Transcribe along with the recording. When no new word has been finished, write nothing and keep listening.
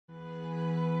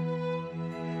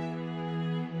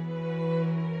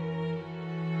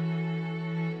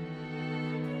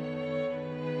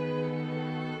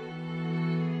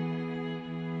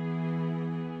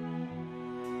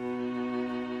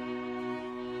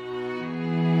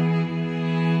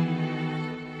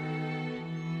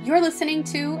You're listening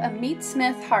to a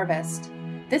Meatsmith Harvest.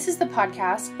 This is the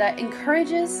podcast that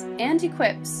encourages and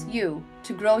equips you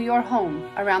to grow your home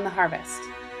around the harvest.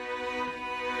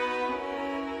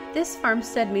 This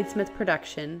Farmstead Meatsmith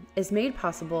production is made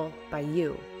possible by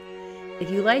you.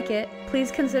 If you like it,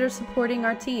 please consider supporting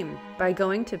our team by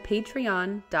going to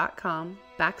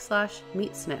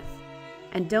patreon.com/Meatsmith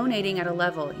and donating at a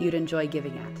level you'd enjoy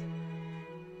giving at.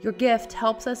 Your gift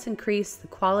helps us increase the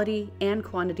quality and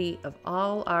quantity of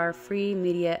all our free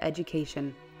media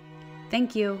education.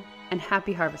 Thank you, and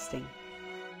happy harvesting.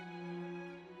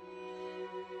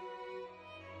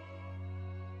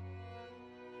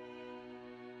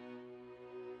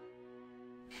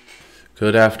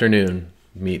 Good afternoon,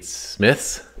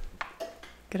 Meatsmiths.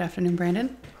 Good afternoon,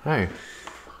 Brandon. Hi.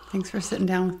 Thanks for sitting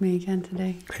down with me again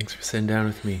today. Thanks for sitting down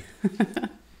with me.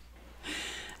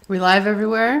 We live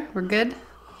everywhere. We're good.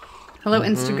 Hello,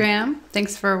 Instagram.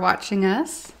 Thanks for watching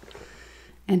us.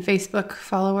 And Facebook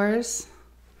followers.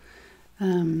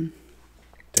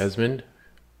 Desmond?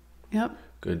 Yep.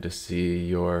 Good to see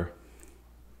your,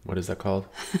 what is that called?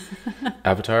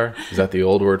 Avatar? Is that the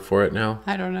old word for it now?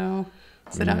 I don't know.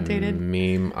 Is it outdated?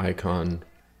 Meme icon.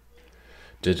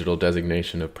 Digital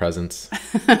designation of presence.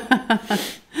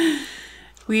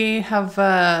 We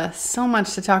have so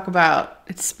much to talk about.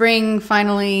 It's spring,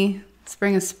 finally.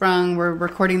 Spring has sprung. We're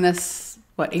recording this,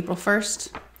 April 1st?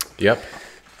 Yep.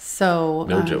 So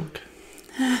No joke.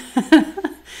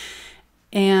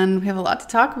 And we have a lot to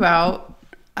talk about.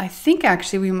 I think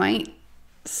actually we might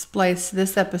splice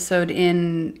this episode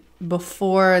in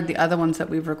before the other ones that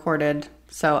we've recorded.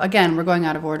 So again, we're going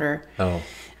out of order. Oh.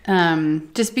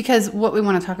 Just because what we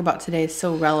want to talk about today is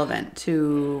so relevant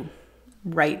to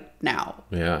right now.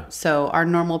 Yeah. So our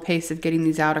normal pace of getting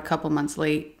these out a couple months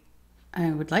late, I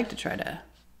would like to try to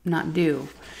not do.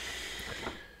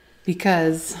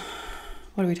 Because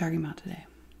what are we talking about today?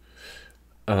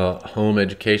 Home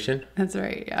education. That's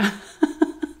right, yeah.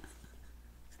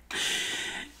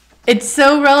 It's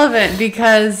so relevant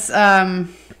because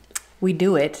we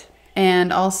do it,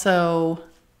 and also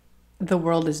the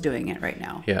world is doing it right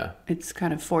now. Yeah. It's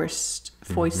kind of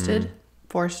foisted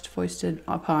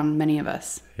upon many of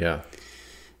us. Yeah.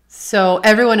 So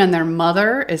everyone and their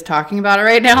mother is talking about it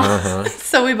right now. Uh-huh.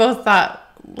 So we both thought,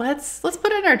 let's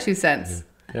put in our 2 cents.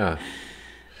 Yeah.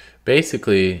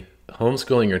 Basically,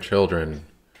 homeschooling your children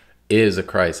is a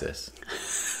crisis.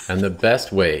 And the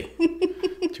best way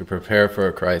to prepare for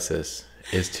a crisis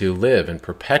is to live in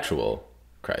perpetual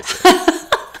crisis.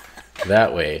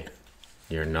 That way,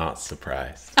 you're not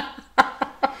surprised.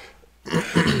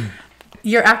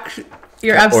 You're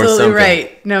absolutely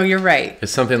right. No, you're right.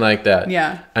 It's something like that.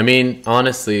 Yeah. I mean,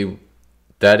 honestly,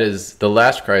 that is the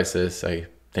last crisis, I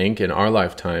think, in our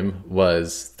lifetime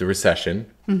was the recession.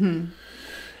 Mm-hmm.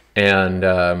 And,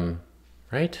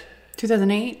 right?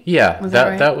 2008? Yeah, Was that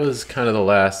right? that was kind of the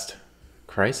last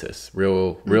crisis,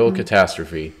 real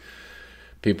catastrophe.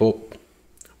 People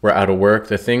were out of work.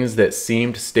 The things that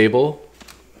seemed stable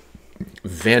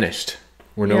vanished,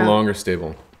 were no longer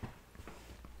stable.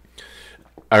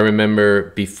 I remember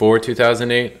before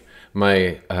 2008,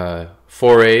 my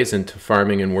forays into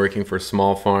farming and working for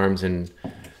small farms and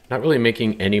not really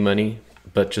making any money,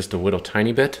 but just a little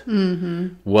tiny bit,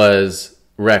 was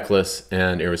reckless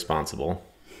and irresponsible.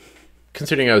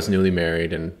 Considering I was newly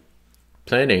married and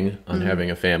planning on having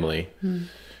a family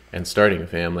and starting a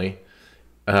family.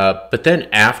 But then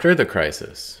after the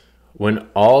crisis, when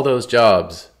all those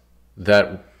jobs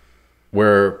that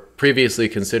were previously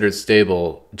considered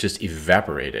stable just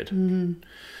evaporated,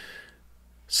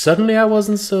 suddenly I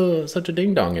wasn't such a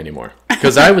ding dong anymore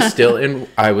because I was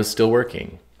still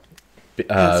working.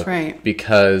 That's right.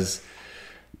 Because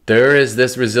there is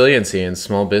this resiliency in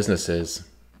small businesses,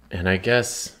 and I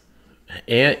guess,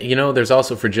 and there's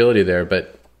also fragility there,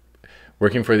 but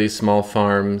working for these small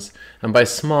farms, and by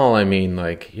small I mean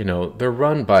they're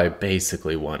run by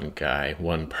basically one guy,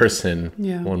 one person,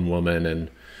 one woman, and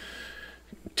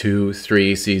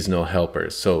 2-3 seasonal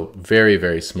helpers. So very,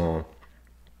 very small.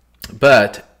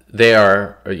 But they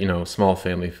are, small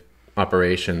family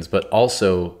operations, but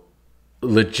also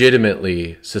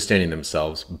legitimately sustaining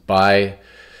themselves by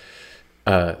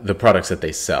the products that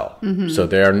they sell. So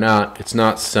it's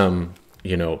not some,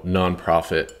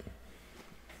 nonprofit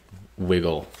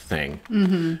wiggle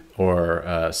thing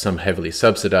or some heavily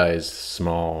subsidized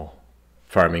small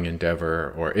farming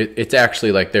endeavor, or it's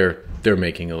actually like they're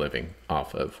making a living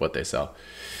off of what they sell.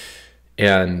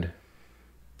 And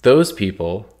those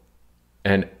people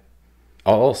and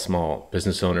all small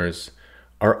business owners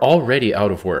are already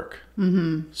out of work,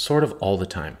 sort of all the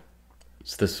time.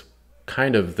 It's this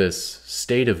kind of this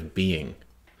state of being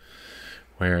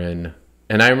wherein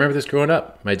And I remember this growing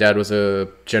up. My dad was a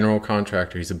general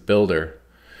contractor. He's a builder.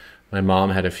 My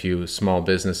mom had a few small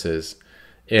businesses.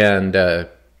 And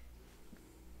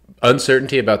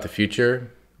uncertainty about the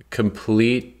future,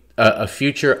 a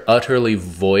future utterly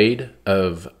void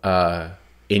of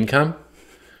income.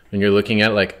 When you're looking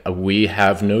at like, we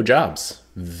have no jobs.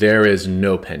 There is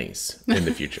no pennies in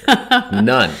the future.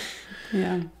 None.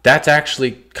 Yeah. That's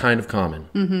actually kind of common.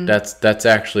 Mm-hmm. That's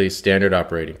actually standard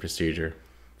operating procedure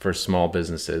for small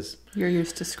businesses. You're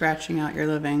used to scratching out your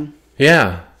living.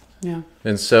 Yeah. Yeah.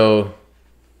 And so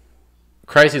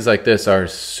crises like this are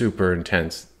super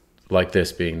intense, like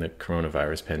this being the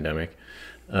coronavirus pandemic.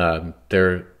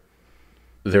 They're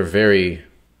very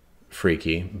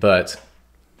freaky, but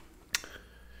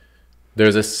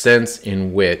there's a sense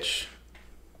in which,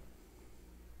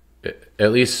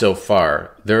 at least so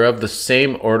far, they're of the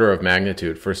same order of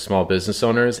magnitude for small business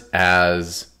owners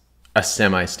as a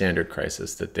semi-standard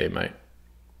crisis that they might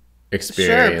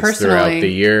experience throughout the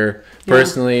year. Yeah.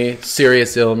 Personally,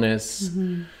 serious illness,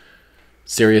 mm-hmm.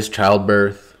 serious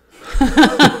childbirth,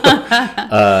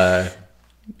 a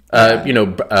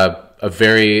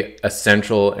very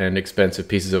essential and expensive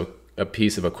piece of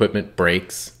equipment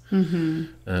breaks.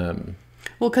 Mm-hmm.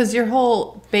 Well, because your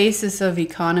whole basis of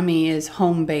economy is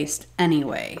home-based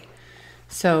anyway.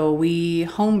 So we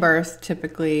home birth,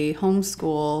 typically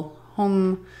homeschool,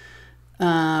 home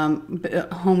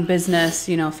business,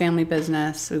 family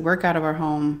business. We work out of our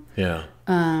home. Yeah.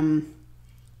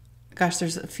 Gosh,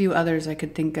 there's a few others I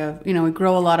could think of. We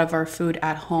grow a lot of our food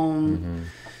at home. Mm-hmm.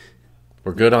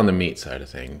 We're good on the meat side of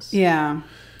things. Yeah.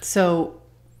 So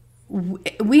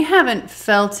we haven't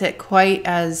felt it quite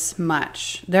as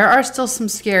much. There are still some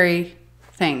scary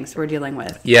things we're dealing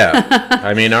with. Yeah.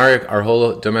 I mean, our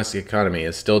whole domestic economy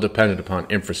is still dependent upon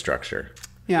infrastructure.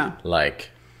 Yeah. Like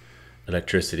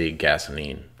electricity,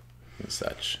 gasoline, and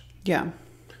such. Yeah.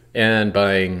 And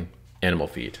buying animal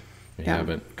feed. We Yeah.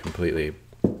 haven't completely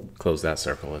closed that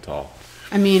circle at all.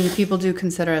 I mean, people do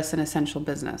consider us an essential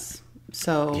business.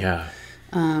 So yeah.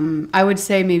 I would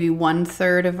say maybe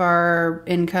 1/3 of our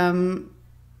income,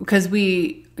 because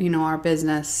our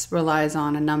business relies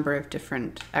on a number of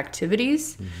different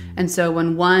activities. Mm-hmm. And so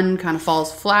when one kind of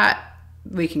falls flat,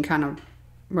 we can kind of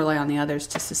rely on the others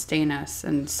to sustain us.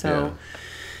 And so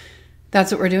that's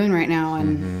what we're doing right now.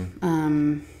 And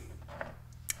mm-hmm.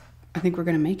 I think we're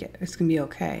going to make it. It's going to be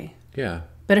okay. Yeah.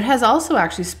 But it has also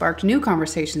actually sparked new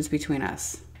conversations between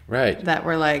us. Right. That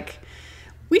we're like,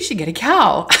 we should get a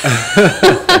cow.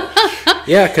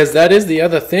 Yeah, because that is the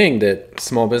other thing that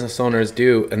small business owners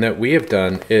do and that we have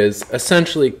done is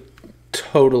essentially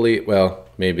totally, well,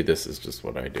 maybe this is just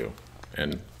what I do,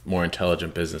 and more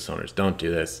intelligent business owners don't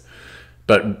do this,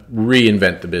 but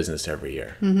reinvent the business every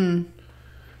year. Mm-hmm.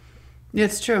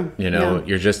 It's true.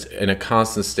 You're just in a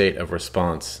constant state of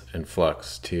response and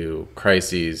flux to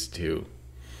crises, to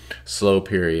slow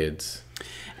periods.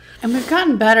 And we've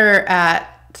gotten better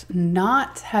at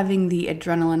not having the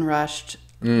adrenaline rushed,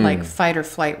 like fight or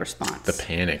flight response. The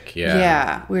panic, yeah.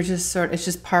 Yeah, we're just it's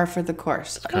just par for the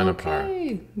course. It's kind of par.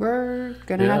 We're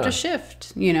going to have to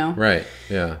shift, Right,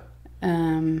 yeah.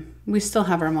 We still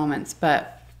have our moments,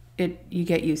 but you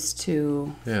get used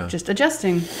to just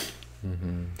adjusting.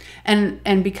 Mm-hmm.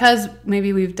 And because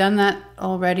maybe we've done that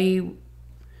already,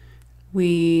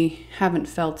 we haven't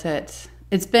felt it.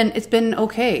 It's been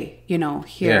okay,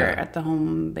 here at the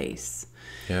home base.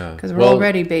 Yeah. Because we're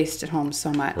already based at home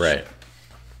so much. Right.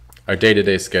 Our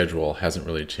day-to-day schedule hasn't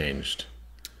really changed.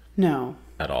 No.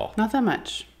 At all. Not that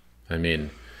much. I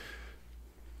mean,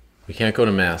 we can't go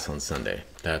to mass on Sunday.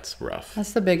 That's rough.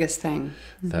 That's the biggest thing.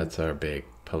 Mm-hmm. That's our big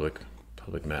public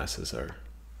masses are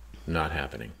not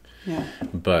happening. Yeah.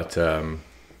 But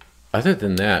other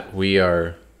than that,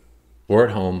 we're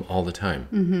at home all the time.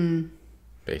 Mm-hmm.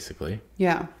 Basically.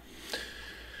 Yeah.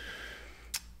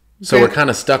 So we're kind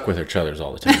of stuck with each other's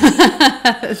all the time.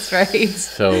 That's right.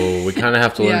 So we kind of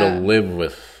have to learn to live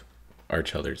with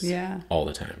each other's all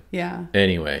the time. Yeah.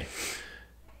 Anyway,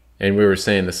 and we were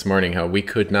saying this morning how we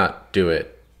could not do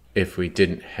it if we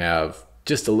didn't have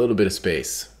just a little bit of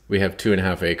space. We have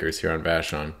 2.5 acres here on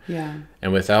Vashon. Yeah.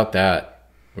 And without that,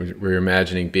 we're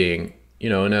imagining being,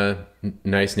 in a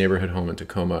nice neighborhood home in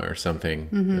Tacoma or something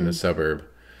in the suburb,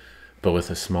 but with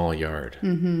a small yard.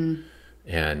 Mm-hmm.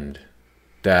 And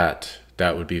that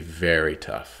would be very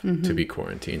tough to be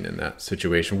quarantined in that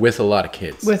situation with a lot of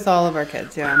kids. With all of our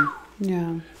kids, yeah.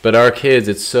 Yeah. But our kids,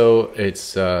 it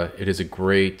is a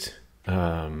great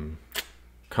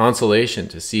consolation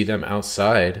to see them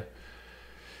outside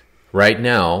right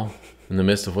now in the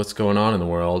midst of what's going on in the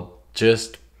world,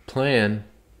 just playing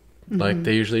like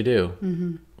they usually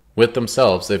do with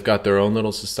themselves. They've got their own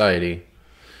little society.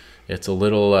 it's a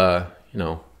little,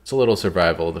 it's a little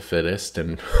survival of the fittest,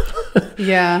 and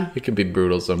yeah, it can be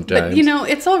brutal sometimes. But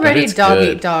it's already dog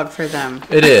eat dog for them.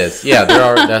 It is. Yeah,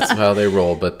 that's how they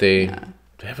roll, but they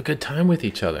have a good time with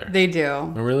each other. They do.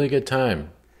 A really good time.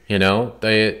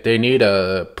 They need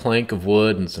a plank of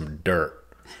wood and some dirt.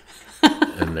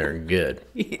 And they're good.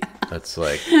 Yeah. That's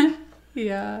like...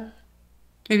 Yeah.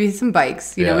 Maybe some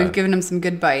bikes. We've given them some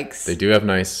good bikes. They do have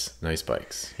nice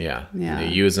bikes. Yeah. They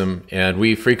use them, and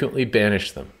we frequently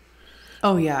banish them.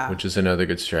 Oh, yeah. Which is another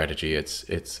good strategy.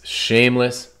 It's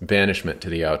shameless banishment to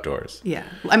the outdoors. Yeah.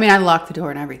 I mean, I lock the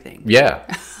door and everything. Yeah.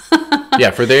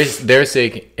 Yeah, for their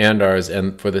sake and ours,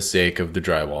 and for the sake of the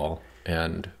drywall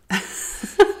and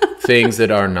things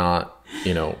that are not,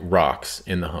 rocks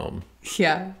in the home.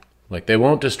 Yeah. Like, they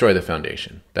won't destroy the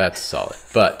foundation. That's solid.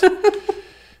 But,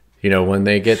 when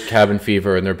they get cabin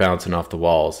fever and they're bouncing off the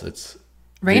walls, it's...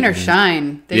 Rain or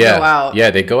shine, they go out.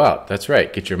 Yeah, they go out. That's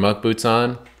right. Get your muck boots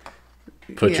on.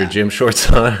 Put your gym shorts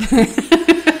on.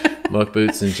 Muck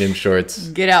boots and gym shorts.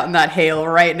 Get out in that hail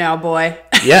right now, boy.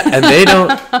 Yeah, and they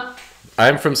don't...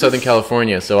 I'm from Southern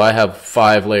California, so I have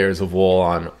 5 layers of wool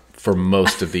on for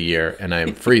most of the year, and I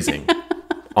am freezing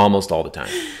almost all the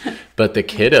time. But the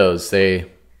kiddos,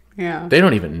 they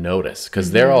don't even notice,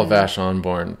 because they're all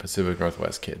Vashon-born Pacific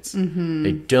Northwest kids. Mm-hmm.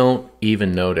 They don't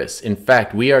even notice. In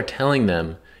fact, we are telling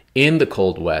them in the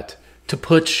cold, wet to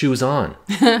put shoes on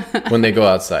when they go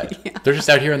outside. Yeah. They're just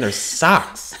out here in their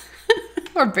socks.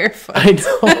 Or barefoot. I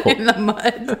know. In the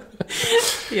mud.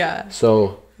 Yeah.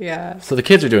 So the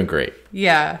kids are doing great.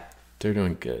 Yeah. They're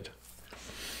doing good.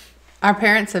 My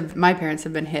parents have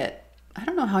been hit. I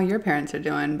don't know how your parents are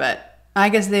doing, but I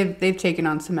guess they've taken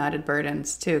on some added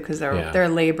burdens too, because their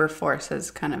labor force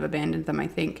has kind of abandoned them, I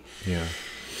think. Yeah.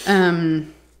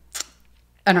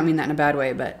 I don't mean that in a bad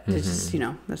way, but it's just,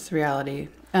 that's the reality.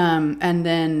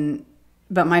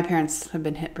 But my parents have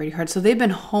been hit pretty hard. So they've been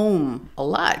home a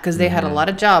lot because they had a lot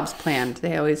of jobs planned.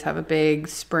 They always have a big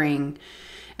spring,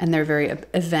 and they're very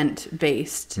event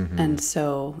based. Mm-hmm.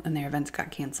 And their events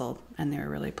got canceled, and they were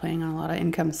really planning on a lot of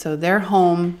income. So they're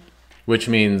home. Which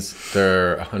means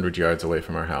they're 100 yards away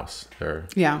from our house. They're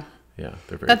very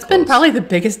That's close. Been probably the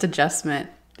biggest adjustment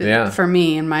for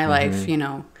me in my life,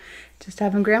 just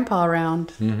having grandpa around,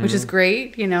 which is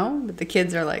great, but the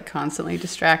kids are like constantly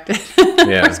distracted.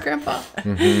 Where's grandpa?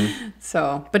 Mm-hmm.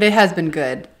 So, but it has been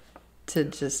good to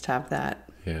just have that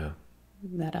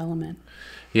element.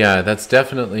 Yeah, that's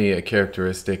definitely a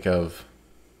characteristic of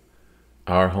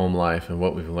our home life, and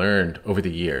what we've learned over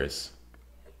the years,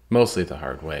 mostly the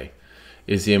hard way,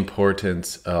 is the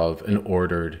importance of an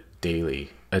ordered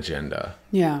daily agenda.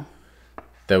 Yeah.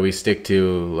 That we stick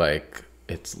to like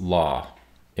it's law.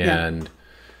 And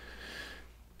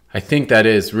I think that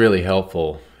is really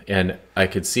helpful. And I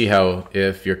could see how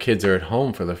if your kids are at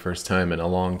home for the first time in a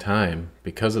long time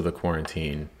because of the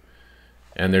quarantine,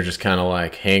 and they're just kind of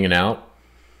like hanging out,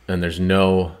 and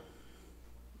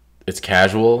it's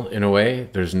casual in a way.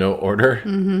 There's no order.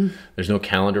 Mm-hmm. There's no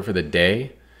calendar for the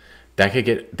day.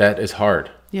 That is hard.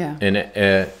 Yeah.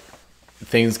 And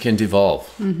things can devolve.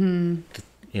 Mm-hmm.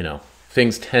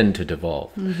 Things tend to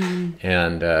devolve. Mm-hmm.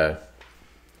 And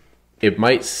it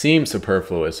might seem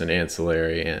superfluous and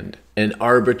ancillary and an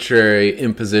arbitrary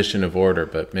imposition of order,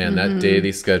 but man, that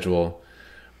daily schedule,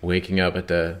 waking up at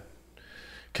the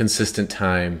consistent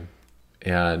time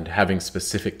and having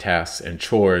specific tasks and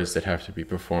chores that have to be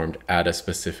performed at a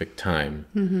specific time,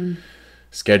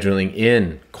 scheduling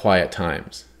in quiet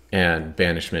times and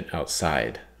banishment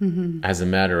outside as a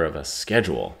matter of a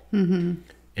schedule,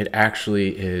 it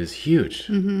actually is huge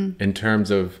in terms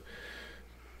of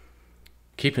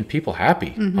keeping people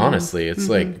happy. Honestly, it's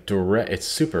like direct. It's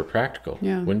super practical.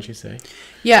 Yeah. Wouldn't you say?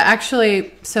 Yeah,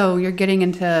 actually. So you're getting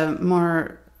into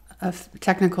more of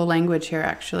technical language here,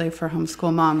 actually, for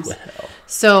homeschool moms. Well.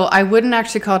 So I wouldn't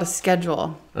actually call it a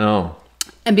schedule. Oh.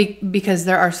 And because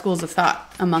there are schools of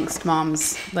thought amongst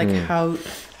moms, like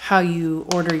how you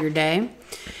order your day,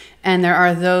 and there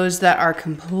are those that are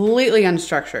completely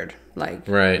unstructured. Like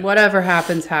whatever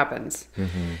happens.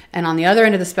 And on the other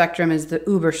end of the spectrum is the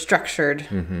uber structured,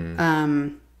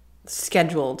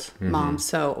 scheduled mom.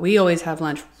 So we always have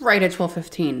lunch right at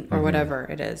 12:15 or whatever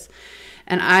it is.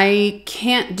 And I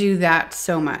can't do that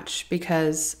so much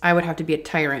because I would have to be a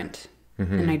tyrant.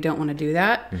 And I don't want to do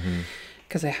that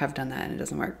because I have done that and it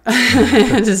doesn't work.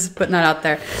 Just putting that out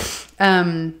there.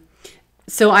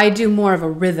 So I do more of a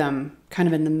rhythm kind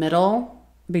of in the middle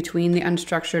between the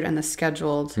unstructured and the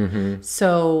scheduled.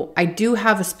 So I do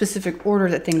have a specific order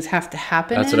that things have to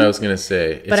happen That's what I was going to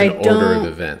say. It's but an order of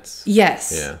events.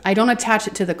 Yes. Yeah. I don't attach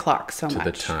it to the clock so much. To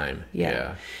the time.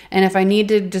 Yeah. And if I need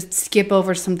to just skip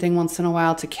over something once in a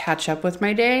while to catch up with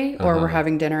my day, or we're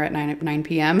having dinner at 9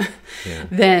 p.m.,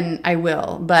 then I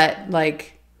will. But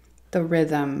like the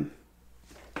rhythm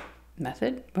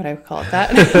method, what I would call it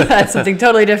that, that's something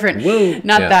totally different. Woo.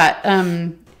 Not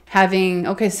that. Having,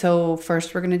 okay, so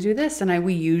first we're going to do this, and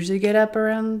we usually get up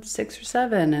around 6 or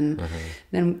 7, and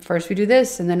then first we do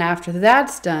this, and then after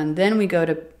that's done, then we go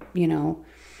to,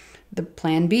 the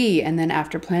plan B, and then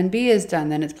after plan B is done,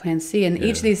 then it's plan C, and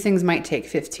each of these things might take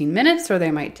 15 minutes, or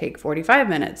they might take 45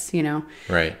 minutes,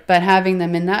 Right. But having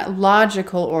them in that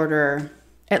logical order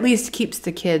at least keeps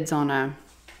the kids on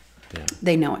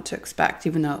they know what to expect,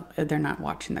 even though they're not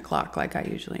watching the clock like I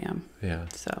usually am. Yeah.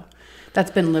 So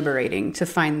that's been liberating to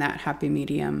find that happy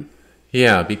medium.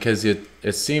 Yeah, because it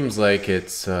seems like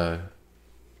it's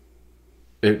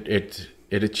it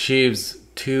achieves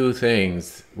two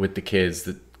things with the kids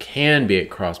that can be at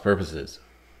cross purposes.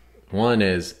 One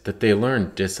is that they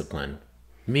learn discipline,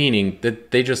 meaning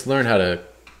that they just learn how to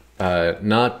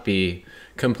not be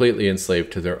completely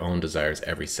enslaved to their own desires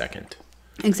every second.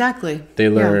 Exactly. They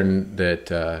learn that,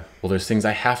 there's things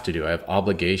I have to do. I have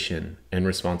obligation and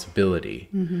responsibility.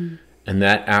 And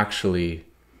that actually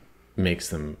makes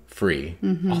them free.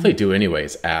 All they do anyway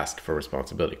is ask for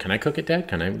responsibility. Can I cook it, Dad?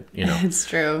 Can I, It's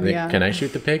true, Can I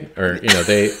shoot the pig? Or,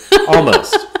 they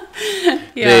almost.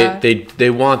 They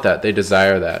want that. They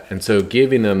desire that. And so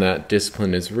giving them that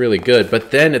discipline is really good. But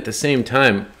then at the same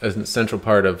time, a central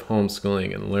part of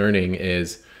homeschooling and learning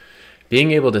is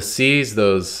being able to seize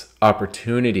those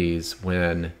opportunities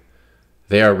when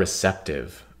they are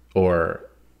receptive, or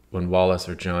when Wallace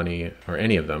or Johnny or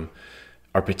any of them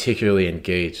are particularly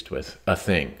engaged with a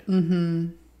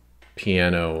thing,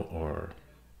 piano or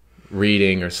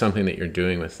reading or something that you're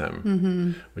doing with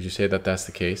them. Would you say that that's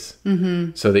the case?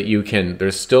 So that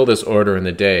there's still this order in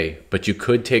the day, but you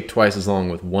could take twice as long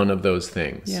with one of those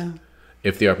things.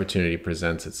 If the opportunity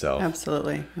presents itself.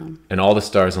 Absolutely. And all the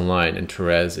stars align, and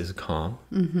Therese is calm,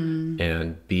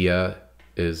 and Bia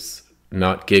is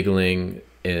not giggling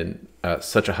in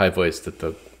such a high voice that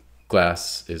the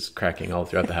glass is cracking all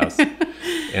throughout the house.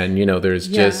 And, there's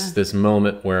just this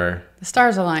moment where the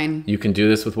stars align. You can do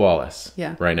this with Wallace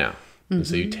right now. And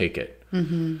so you take it.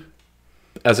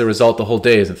 As a result, the whole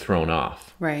day isn't thrown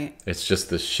off. Right. It's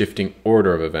just the shifting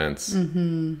order of events.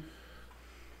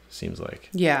 Seems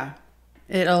like. Yeah.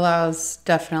 It allows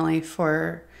definitely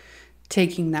for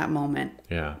taking that moment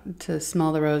to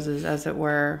smell the roses, as it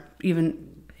were.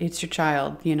 Even it's your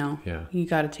child, Yeah. You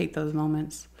got to take those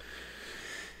moments.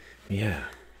 Yeah.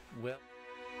 Well.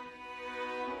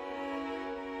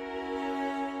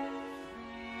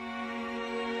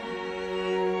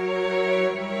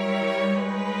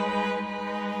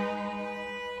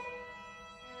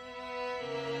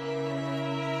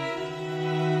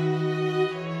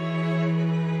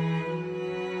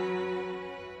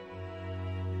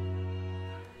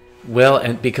 Well,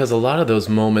 and because a lot of those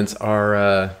moments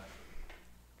are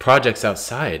projects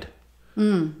outside,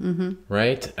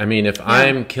 right? I mean, if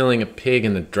I'm killing a pig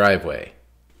in the driveway,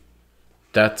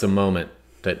 that's a moment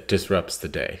that disrupts the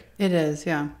day. It is,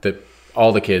 yeah. That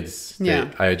all the kids,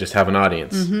 I just have an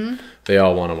audience. They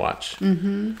all want to watch.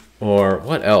 Or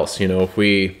what else? If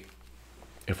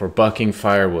we're bucking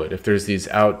firewood, if there's these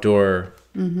outdoor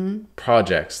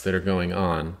projects that are going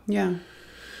on. Yeah.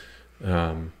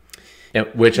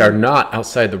 Which are not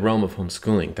outside the realm of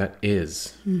homeschooling. That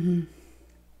is.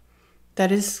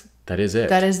 That is it.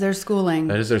 That is their schooling.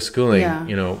 That is their schooling.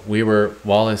 Yeah.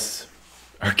 Wallace,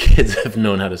 our kids have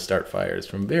known how to start fires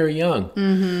from very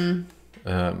young.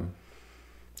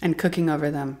 And cooking over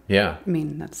them. Yeah. I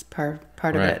mean, that's part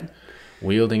of it.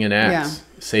 Wielding an axe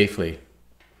safely.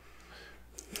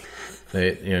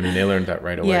 They learned that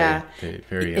right away. Yeah,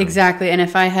 very young. Exactly. And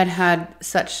if I had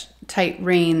such tight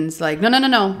reins, like,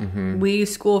 no, we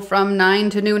school from 9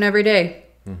 to noon every day.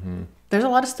 There's a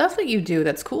lot of stuff that you do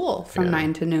that's cool from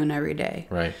 9 to noon every day.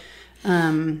 Right.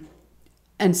 And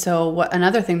so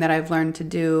another thing that I've learned to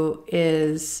do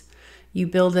is you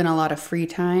build in a lot of free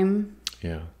time.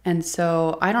 Yeah. And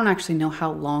so I don't actually know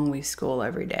how long we school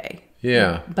every day.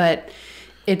 Yeah. But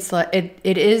it's like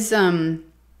it is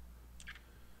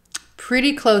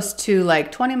pretty close to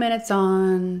like 20 minutes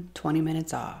on, 20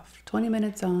 minutes off, 20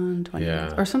 minutes on, 20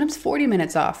 minutes, or sometimes 40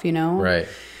 minutes off, Right.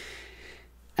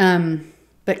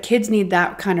 But kids need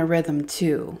that kind of rhythm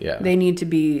too. Yeah. They need to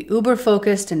be uber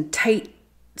focused and tight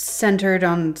centered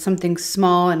on something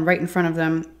small and right in front of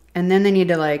them. And then they need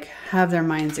to like have their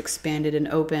minds expanded and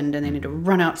opened, and they need to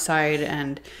run outside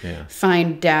and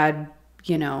find dad,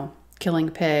 you know, killing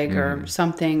a pig or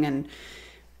something,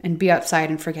 and be outside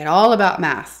and forget all about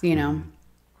math, you know.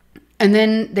 And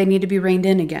then they need to be reined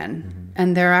in again.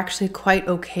 And they're actually quite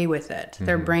okay with it.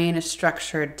 Their brain is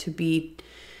structured to be,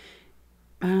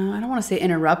 I don't want to say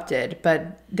interrupted,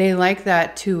 but they like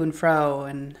that to and fro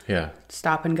and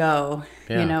stop and go.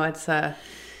 You know, it's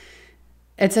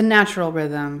a natural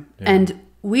rhythm, and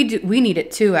we need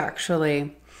it too.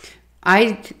 Actually,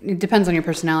 it depends on your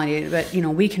personality, but you know,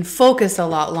 we can focus a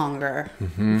lot longer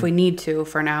if we need to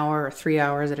for an hour or 3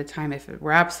 hours at a time if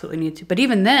we're absolutely need to. But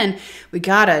even then, we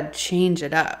gotta change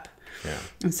it up. Yeah.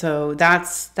 And so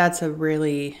that's a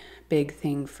really big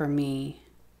thing for me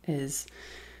is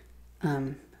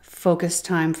focus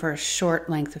time for a short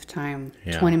length of time,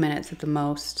 20 minutes at the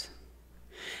most.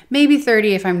 Maybe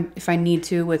 30 if I need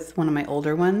to with one of my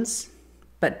older ones,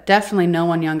 but definitely no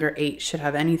one younger 8 should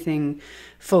have anything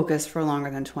focused for longer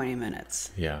than 20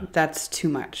 minutes. Yeah. That's too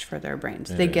much for their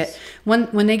brains.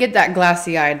 When they get that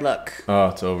glassy-eyed look. Oh,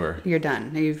 it's over. You're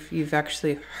done. You've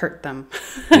actually hurt them.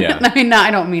 Yeah. I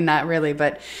don't mean that really,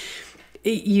 but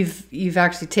you've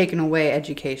actually taken away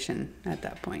education at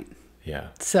that point. Yeah.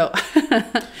 So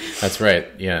that's right.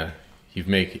 Yeah. You've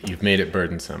made it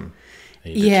burdensome.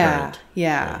 Yeah.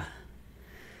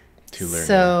 To learn.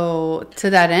 So to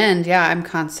that end, I'm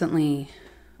constantly.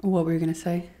 What were you going to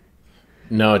say?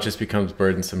 No, it just becomes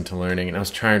burdensome to learning. And I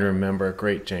was trying to remember a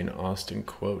great Jane Austen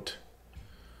quote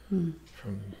from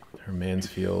her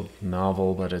Mansfield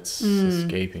novel, but it's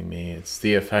escaping me. It's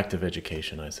the effect of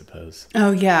education, I suppose.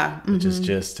 Oh yeah, which is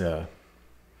just man.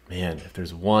 If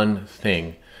there's one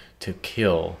thing to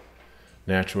kill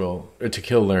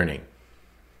learning,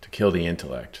 to kill the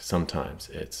intellect, sometimes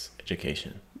it's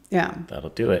education. Yeah.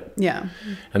 That'll do it. Yeah.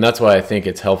 And that's why I think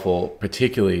it's helpful,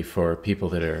 particularly for people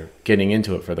that are getting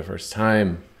into it for the first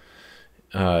time,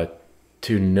 to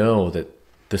know that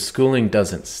the schooling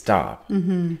doesn't stop.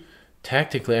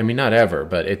 Tactically, I mean, not ever,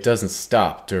 but it doesn't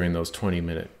stop during those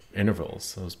 20-minute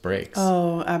intervals, those breaks.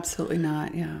 Oh, absolutely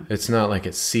not. Yeah. It's not like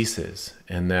it ceases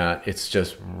and that it's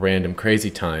just random crazy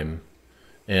time,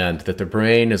 and that the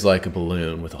brain is like a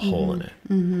balloon with a hole in it,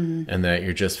 and that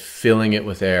you're just filling it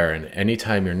with air, and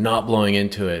anytime you're not blowing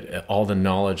into it, all the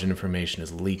knowledge and information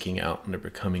is leaking out and they're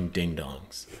becoming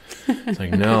ding-dongs. It's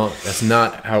like, no, that's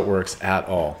not how it works at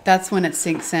all. That's when it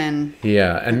sinks in.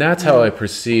 Yeah, and that's how I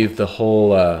perceive the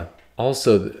whole,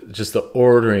 also just the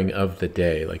ordering of the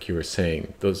day, like you were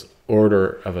saying, those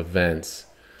order of events.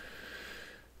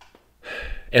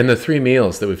 And the 3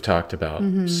 meals that we've talked about,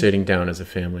 sitting down as a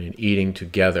family and eating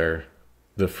together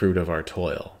the fruit of our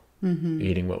toil,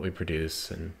 eating what we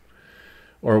produce,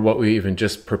 or what we even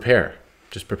just prepare,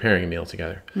 just preparing a meal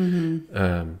together.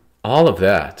 All of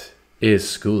that is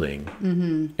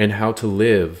schooling and how to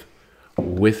live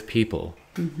with people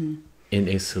in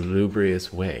a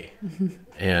salubrious way.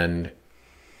 And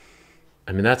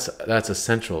I mean, that's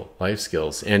essential life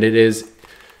skills. And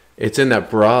it's in that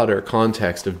broader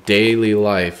context of daily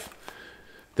life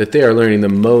that they are learning the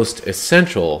most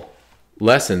essential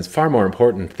lessons, far more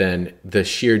important than the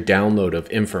sheer download of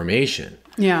information.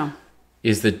 Yeah.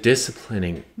 Is the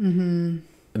disciplining,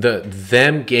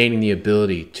 them gaining the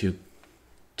ability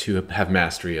to have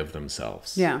mastery of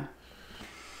themselves. Yeah.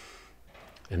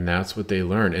 And that's what they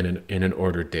learn in an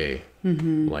ordered day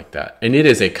like that. And it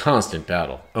is a constant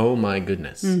battle. Oh my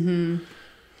goodness.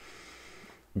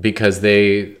 Because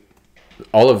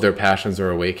all of their passions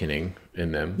are awakening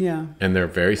in them. Yeah. And they're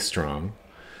very strong.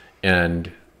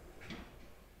 And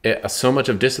so much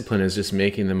of discipline is just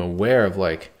making them aware of,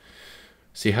 like,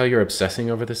 see how you're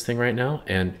obsessing over this thing right now?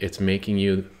 And it's making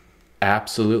you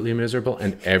absolutely miserable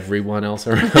and everyone else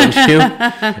around you.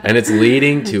 And it's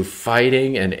leading to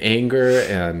fighting and anger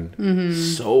and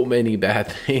so many bad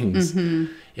things.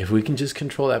 If we can just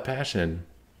control that passion,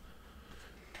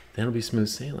 then it'll be smooth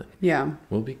sailing. Yeah.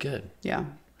 We'll be good. Yeah.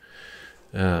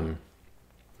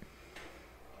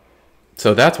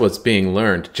 So that's what's being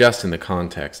learned just in the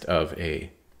context of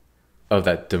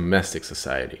that domestic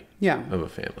society. Yeah. Of a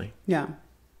family. Yeah.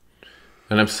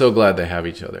 And I'm so glad they have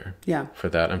each other. Yeah. For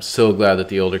that. I'm so glad that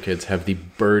the older kids have the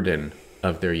burden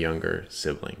of their younger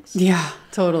siblings. Yeah,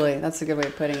 totally. That's a good way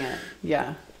of putting it.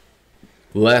 Yeah.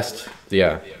 I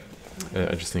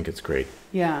just think it's great.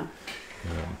 Yeah.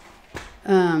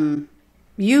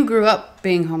 You grew up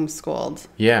being homeschooled.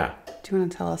 Yeah. Do you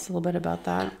want to tell us a little bit about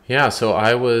that? Yeah, so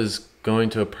I was going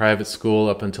to a private school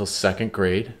up until 2nd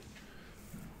grade.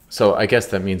 So I guess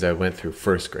that means I went through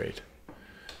 1st grade.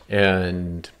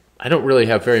 And I don't really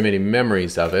have very many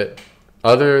memories of it,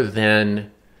 other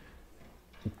than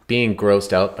being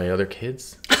grossed out by other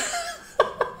kids.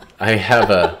 I have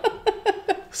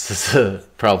this is a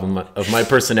problem of my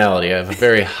personality. I have a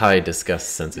very high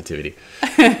disgust sensitivity.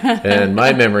 And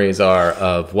my memories are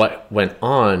of what went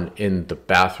on in the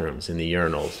bathrooms, in the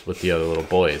urinals with the other little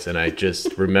boys. And I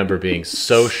just remember being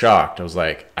so shocked. I was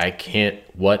like, I can't,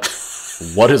 what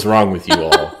is wrong with you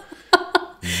all?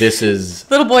 This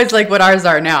is... Little boys like what ours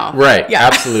are now. Right, yeah.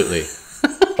 Absolutely.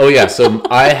 Oh, yeah, so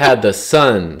I had the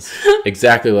sons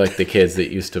exactly like the kids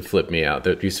that used to flip me out,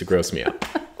 that used to gross me out.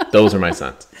 Those are my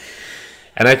sons.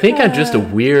 And I think I'm just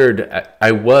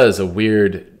I was a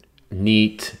weird,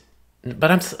 neat,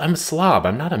 but I'm a slob.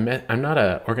 I'm not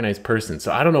a organized person.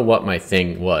 So I don't know what my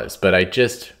thing was, but I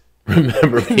just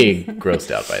remember being grossed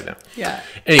out by them. Yeah.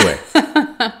 Anyway,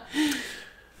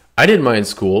 I didn't mind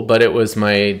school, but it was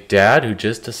my dad who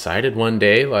just decided one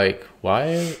day, like,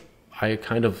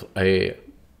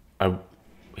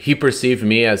 he perceived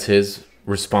me as his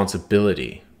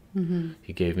responsibility. Mm-hmm.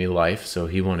 He gave me life, so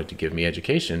he wanted to give me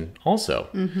education also.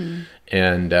 Mm-hmm.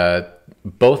 And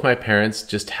both my parents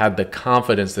just had the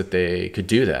confidence that they could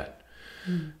do that.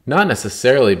 Mm. Not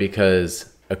necessarily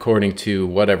because, according to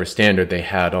whatever standard, they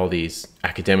had all these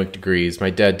academic degrees.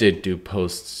 My dad did do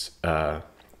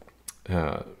postgraduate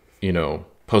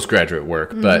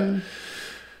work, mm-hmm. but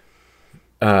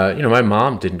my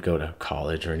mom didn't go to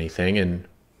college or anything, and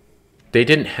they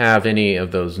didn't have any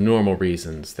of those normal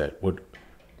reasons that would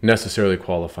necessarily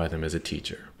qualify them as a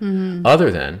teacher, mm-hmm.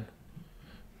 other than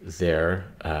their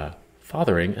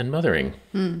fathering and mothering.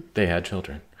 Mm. They had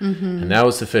children, mm-hmm. and that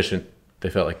was sufficient. They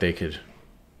felt like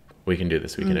we can do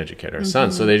this, we can educate our mm-hmm.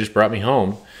 sons. So they just brought me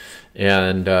home,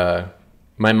 and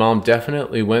my mom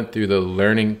definitely went through the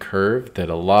learning curve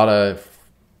that a lot of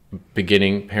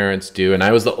beginning parents do, and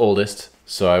I was the oldest,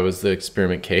 so I was the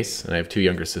experiment case, and I have 2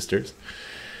 younger sisters.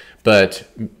 But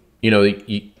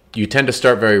you tend to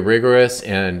start very rigorous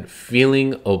and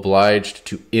feeling obliged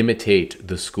to imitate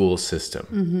the school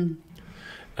system,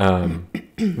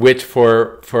 mm-hmm. Which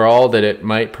for all that it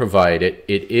might provide, it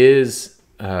is,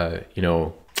 kind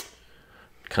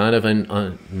of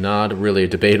not really a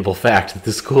debatable fact that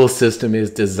the school system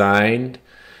is designed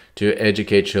to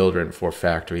educate children for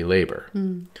factory labor.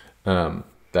 Mm.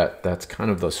 That's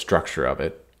kind of the structure of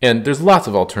it. And there's lots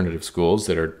of alternative schools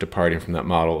that are departing from that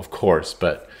model, of course,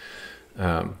 but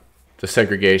the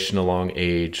segregation along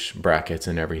age brackets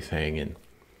and everything, and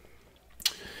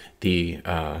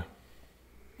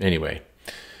anyway,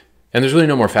 and there's really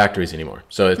no more factories anymore,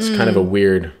 so it's kind of a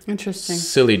weird, interesting,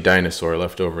 silly dinosaur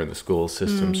left over in the school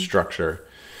system structure,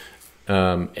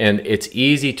 and it's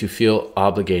easy to feel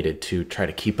obligated to try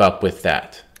to keep up with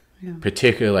that,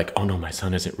 particularly like, oh no, my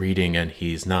son isn't reading and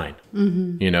he's 9,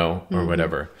 mm-hmm. Or mm-hmm.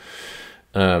 whatever.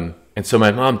 And so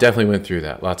my mom definitely went through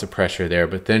that, lots of pressure there.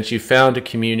 But then she found a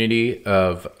community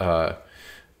of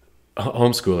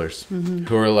homeschoolers mm-hmm.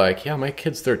 who were like, yeah, my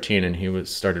kid's 13 and he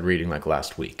started reading like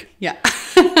last week. Yeah.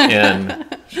 And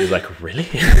she was like, really?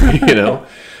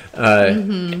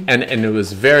 Mm-hmm. And it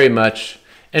was very much,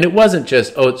 and it wasn't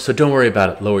just, oh, so don't worry about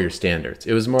it, lower your standards.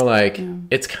 It was more like,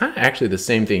 it's kind of actually the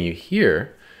same thing you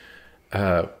hear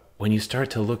when you start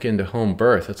to look into home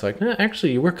birth. It's like, no,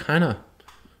 actually, you were kind of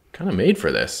made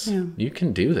for this. Yeah. You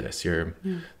can do this.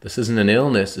 This isn't an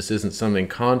illness. This isn't something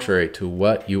contrary to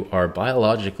what you are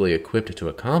biologically equipped to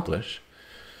accomplish.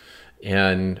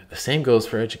 And the same goes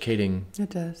for educating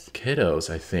kiddos.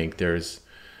 I think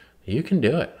you can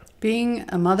do it. Being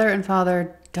a mother and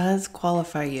father does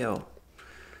qualify you,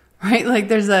 right? Like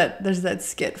there's that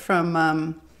skit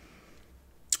from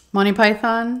Monty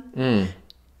Python,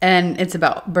 and it's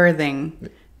about birthing.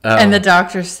 Oh. And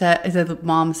the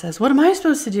mom says, what am I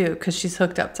supposed to do? Because she's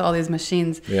hooked up to all these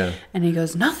machines. Yeah. And he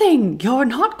goes, nothing. You're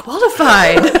not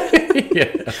qualified.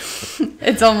 Yeah.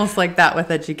 It's almost like that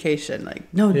with education.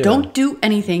 Like, no, don't do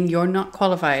anything. You're not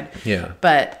qualified. Yeah.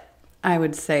 But I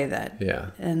would say that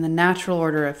in the natural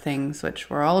order of things,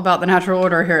 which we're all about the natural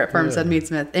order here at Firm Said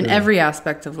Meatsmith, in every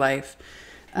aspect of life,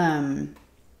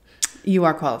 you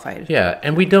are qualified. Yeah.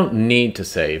 And we don't need to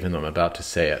say, even though I'm about to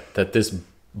say it, that this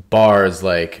bars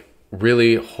like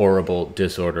really horrible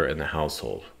disorder in the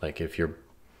household. Like if you're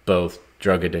both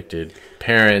drug addicted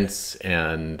parents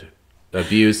and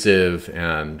abusive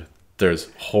and there's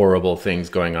horrible things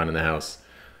going on in the house,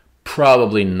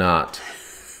 probably not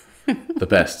the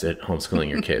best at homeschooling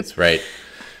your kids, right?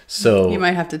 So you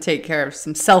might have to take care of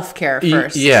some self-care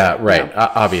first. Yeah, right.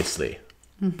 Obviously.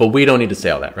 But we don't need to say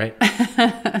all that, right?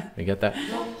 You get that?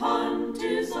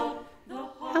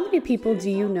 How many people do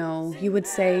you know you would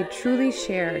say truly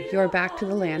share your back to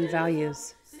the land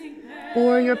values,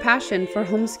 or your passion for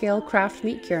home-scale craft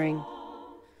meat curing,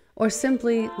 or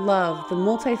simply love the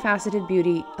multifaceted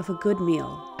beauty of a good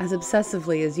meal as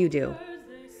obsessively as you do.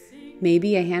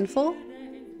 Maybe a handful?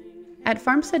 At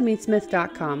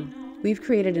farmsteadmeatsmith.com, we've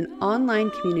created an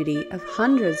online community of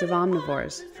hundreds of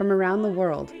omnivores from around the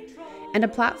world and a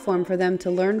platform for them to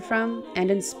learn from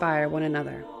and inspire one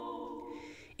another.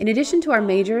 In addition to our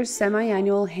major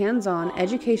semi-annual hands-on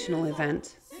educational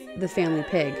event, The Family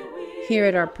Pig, here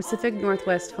at our Pacific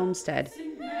Northwest homestead,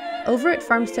 over at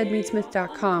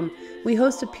farmsteadmeatsmith.com, we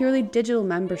host a purely digital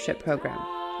membership program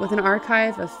with an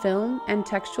archive of film and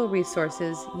textual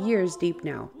resources years deep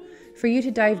now, for you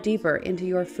to dive deeper into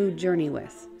your food journey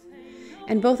with.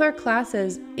 And both our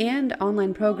classes and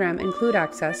online program include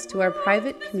access to our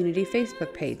private community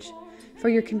Facebook page for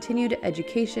your continued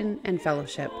education and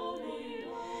fellowship.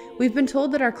 We've been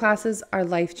told that our classes are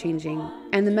life-changing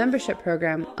and the membership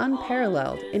program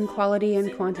unparalleled in quality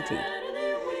and quantity.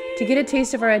 To get a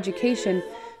taste of our education,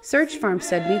 search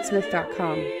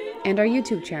farmsteadmeatsmith.com and our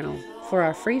YouTube channel for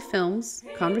our free films,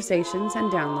 conversations,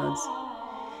 and downloads.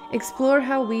 Explore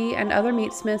how we and other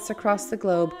meatsmiths across the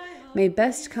globe may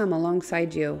best come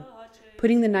alongside you,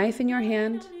 putting the knife in your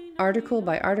hand, article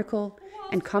by article,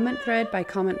 and comment thread by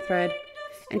comment thread,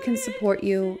 and can support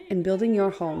you in building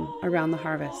your home around the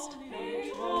harvest.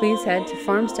 Please head to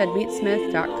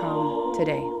farmsteadmeatsmith.com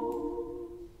today.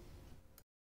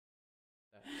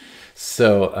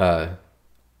 So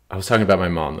I was talking about my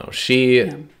mom though. So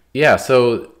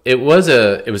it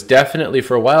was definitely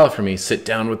for a while for me, sit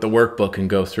down with the workbook and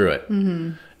go through it.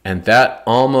 Mm-hmm. And that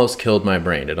almost killed my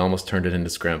brain. It almost turned it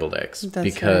into scrambled eggs.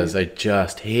 Because I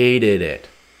just hated it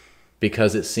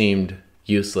because it seemed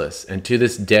useless. And to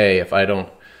this day, if I don't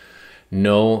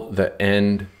know the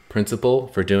end principle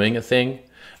for doing a thing,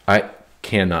 I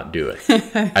cannot do it.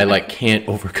 I can't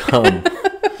overcome.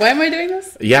 Why am I doing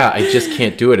this? Yeah, I just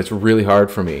can't do it. It's really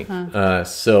hard for me. And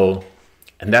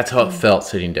that's how it felt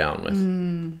sitting down with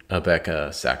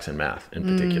Becca Saxon Math in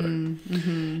particular.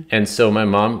 Mm-hmm. And so my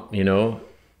mom,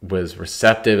 was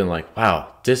receptive and wow,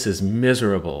 this is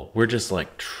miserable. We're just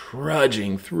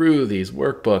trudging through these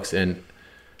workbooks and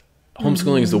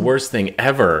homeschooling is the worst thing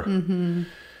ever. Mm-hmm.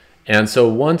 And so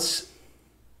once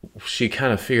she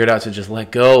kind of figured out to just let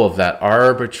go of that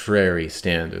arbitrary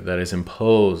standard that is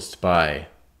imposed by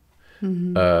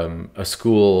a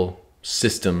school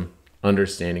system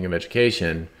understanding of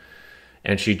education,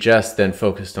 and she just then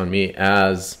focused on me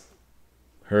as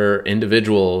her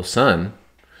individual son,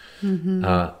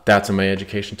 that's when my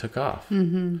education took off.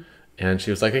 Mm-hmm. And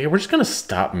she was like, okay, we're just going to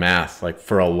stop math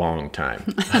for a long time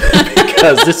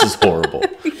because this is horrible.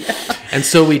 Yeah. And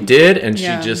so we did, and she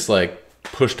just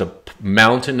pushed a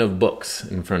mountain of books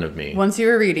in front of me. Once you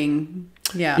were reading.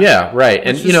 Yeah. Yeah, right.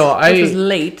 And which was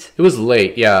late. It was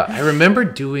late, yeah. I remember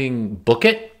doing Book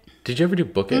It. Did you ever do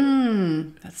Book It?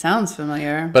 That sounds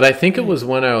familiar. But I think it was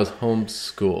when I was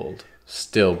homeschooled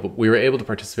still. But we were able to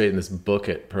participate in this Book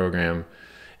It program.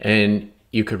 And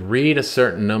you could read a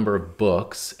certain number of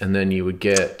books, and then you would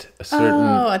get a certain...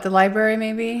 Oh, at the library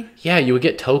maybe? Yeah, you would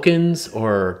get tokens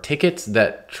or tickets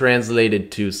that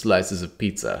translated to slices of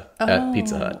pizza at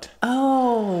Pizza Hut.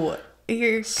 Oh,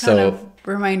 you're kind of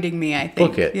reminding me, I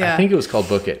think. Book It. Yeah. I think it was called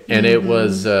Book It. And it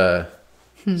was... so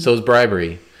it was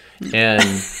bribery. And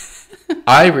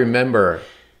I remember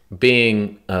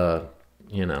being, a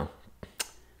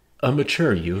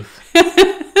mature youth.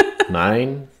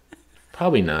 9,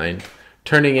 probably 9.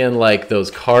 Turning in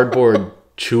those cardboard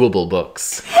chewable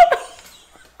books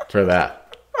for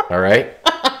that. All right?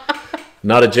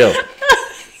 Not a joke.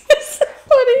 So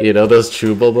funny. Those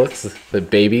chewable books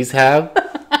that babies have?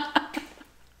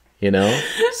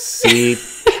 See,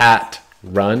 Pat,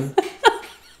 Run.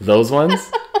 Those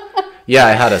ones? Yeah,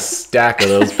 I had a stack of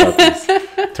those puppies.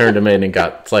 Turned them in and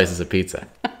got slices of pizza.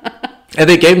 And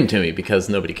they gave them to me because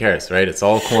nobody cares, right? It's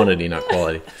all quantity, not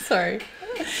quality. Sorry.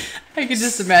 I could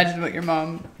just imagine what your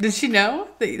mom... Did she know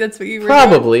that that's what you were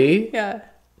Probably. doing? Yeah.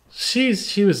 She was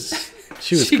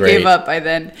she great. Gave up by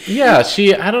then. Yeah,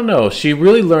 I don't know. She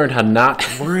really learned how not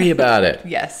to worry about it.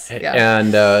 Yes. Yeah.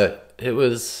 And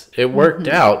it worked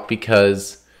out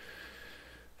because,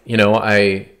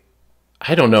 I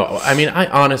don't know. I mean, I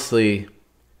honestly,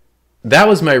 that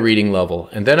was my reading level.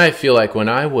 And then I feel like when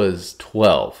I was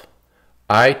 12,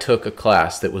 I took a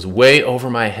class that was way over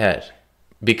my head.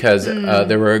 Because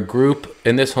there were a group,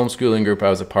 in this homeschooling group I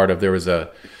was a part of, there was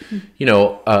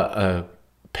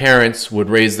parents would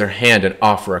raise their hand and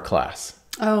offer a class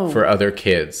for other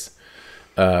kids.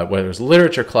 Whether it was a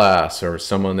literature class or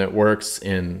someone that works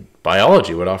in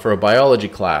biology would offer a biology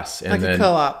class. And a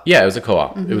co-op. Yeah, it was a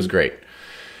co-op. Mm-hmm. It was great.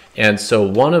 And so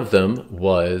one of them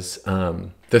was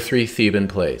the 3 Theban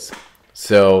plays.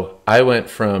 So I went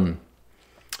from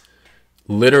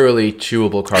literally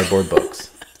chewable cardboard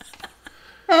books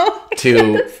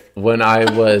to when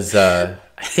I was, I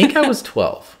think I was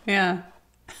 12. Yeah.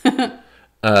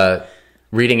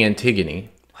 Reading Antigone.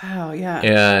 Wow, yeah.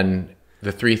 And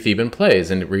the 3 Theban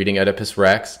plays and reading Oedipus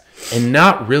Rex and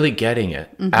not really getting it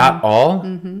at all.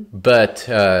 But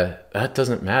that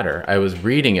doesn't matter. I was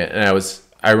reading it and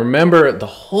I remember the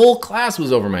whole class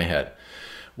was over my head.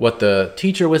 What the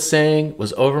teacher was saying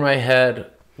was over my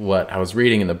head. What I was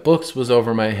reading in the books was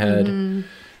over my head.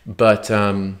 But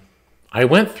I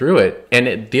went through it.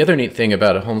 And the other neat thing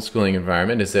about a homeschooling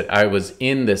environment is that I was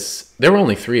in this, there were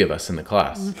only 3 of us in the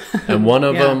class. And one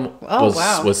of them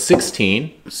was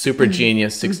 16, super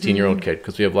genius, 16-year-old kid,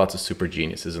 because we have lots of super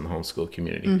geniuses in the homeschool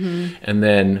community. And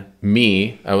then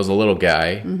me, I was a little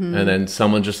guy, and then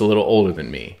someone just a little older than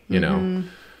me, you know.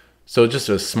 So just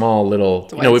a small little,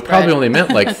 you know, we probably only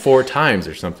met like 4 times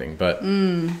or something, but,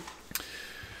 and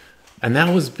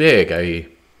that was big.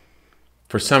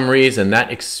 For some reason, that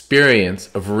experience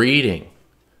of reading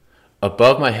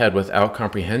above my head without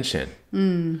comprehension,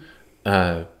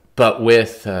 but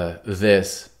with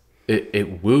this,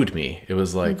 it wooed me. It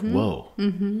was like, whoa,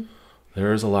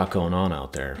 there's a lot going on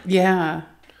out there. Yeah,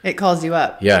 it calls you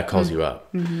up. Yeah, it calls you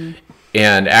up.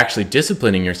 And actually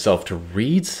disciplining yourself to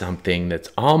read something that's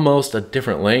almost a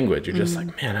different language. You're just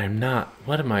like, man, I'm not,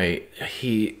 what am I,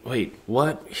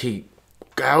 what? He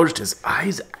gouged his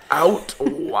eyes out.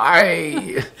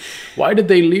 Why did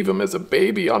they leave him as a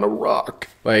baby on a rock?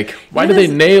 Like, why did they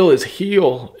nail his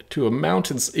heel to a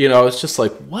mountain? You know, it's just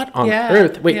like, what on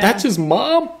earth? Wait, that's his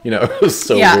mom? You know, it was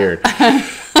so weird.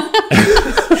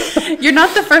 You're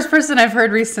not the first person I've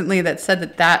heard recently that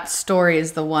said that story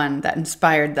is the one that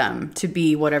inspired them to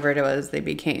be whatever it was they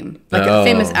became. Like a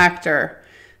famous actor.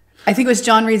 I think it was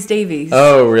John Rhys Davies.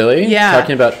 Oh, really? Yeah.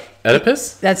 Talking about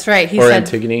Oedipus? That's right. He said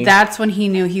Antigone? That's when he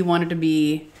knew he wanted to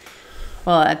be,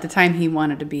 well, at the time he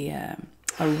wanted to be a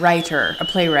writer, a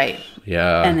playwright.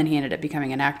 Yeah. And then he ended up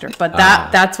becoming an actor. But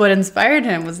that's what inspired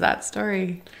him, was that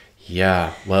story.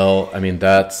 Yeah. Well, I mean,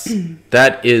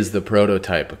 that is the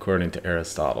prototype, according to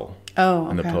Aristotle. Oh,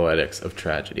 okay. In the Poetics of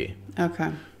Tragedy.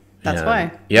 Okay. That's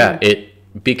why. Yeah.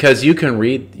 Because you can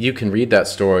read that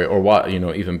story, or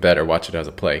even better, watch it as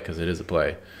a play, because it is a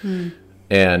play.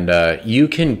 And you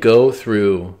can go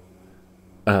through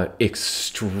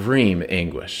extreme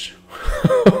anguish.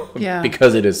 Yeah.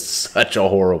 Because it is such a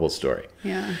horrible story.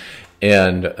 Yeah.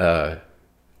 And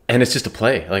it's just a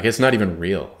play. Like, it's not even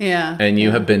real. Yeah. And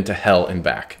you have been to hell and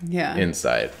back. Yeah.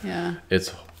 Inside. Yeah.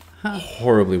 It's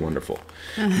horribly wonderful.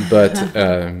 But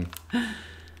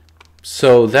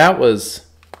so that was,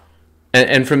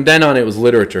 and from then on it was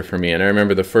literature for me. And I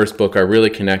remember the first book I really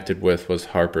connected with was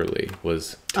Harper Lee,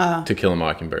 was To Kill a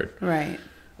Mockingbird. Right.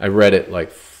 I read it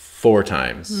like 4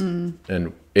 times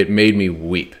and it made me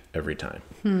weep every time.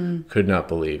 Could not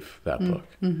believe that book.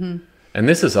 And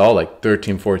this is all like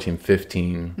 13, 14,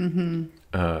 15.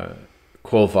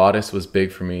 Quo Vadis was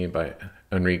big for me, by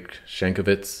Enrique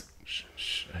Sienkiewicz.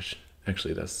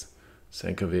 Actually, that's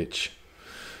Sienkiewicz.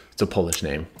 It's a Polish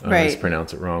name. I always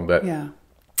pronounce it wrong. But yeah.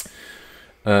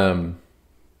 And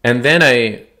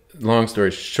then long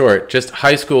story short, just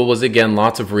high school was, again,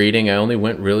 lots of reading. I only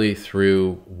went really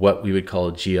through what we would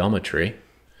call geometry.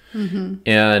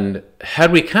 And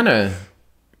had we kind of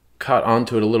caught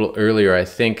onto it a little earlier, I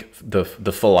think the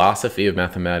philosophy of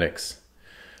mathematics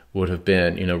would have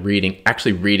been, reading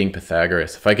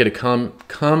Pythagoras. If I could have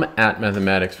come at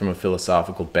mathematics from a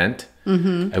philosophical bent,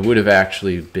 I would have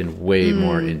actually been way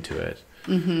more into it.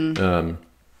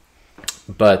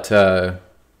 But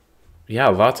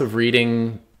lots of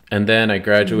reading. And then I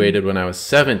graduated when I was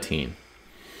 17.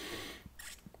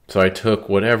 So I took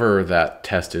whatever that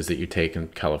test is that you take in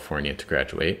California to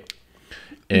graduate,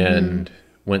 and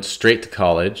went straight to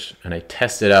college. And I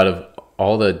tested out of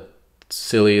all the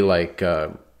silly, like,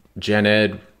 gen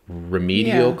ed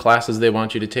remedial classes they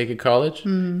want you to take at college,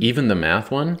 even the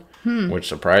math one, which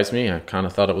surprised me. I kind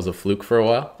of thought it was a fluke for a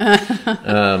while.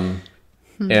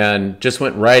 And just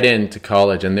went right into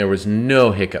college, and there was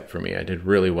no hiccup for me. I did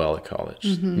really well at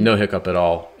college. No hiccup at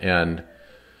all. And,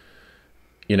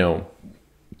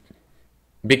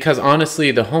 because honestly,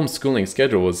 the homeschooling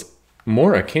schedule was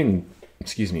more akin,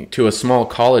 to a small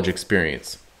college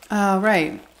experience.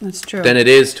 Right. That's true. Than it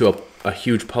is to a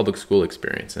huge public school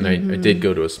experience. And I did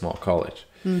go to a small college.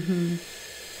 And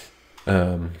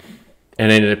I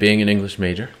ended up being an English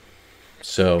major.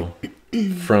 So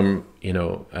from,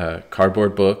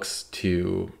 cardboard books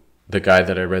to the guy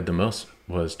that I read the most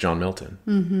was John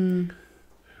Milton,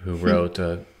 who wrote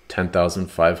a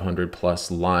 10,500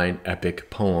 plus line epic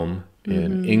poem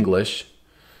in English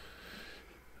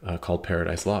called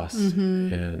Paradise Lost.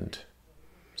 And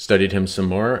studied him some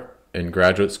more in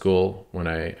graduate school when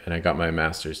I got my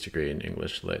master's degree in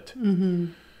English Lit. Mm-hmm.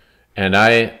 And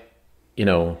I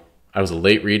was a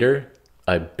late reader.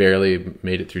 I barely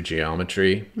made it through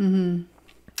geometry.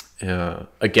 Mm-hmm.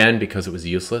 Again, because it was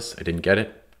useless. I didn't get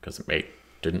it because it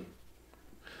didn't.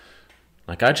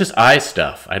 Like, I just eye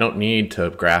stuff. I don't need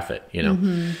to graph it,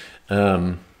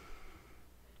 Mm-hmm.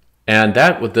 And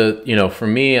that with for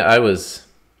me, I was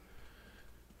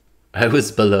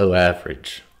below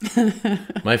average.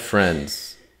 My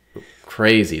friends,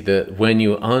 crazy. When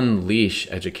you unleash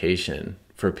education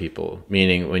for people,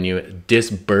 meaning when you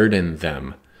disburden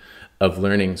them of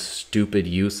learning stupid,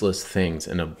 useless things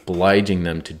and obliging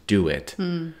them to do it,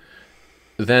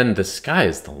 then the sky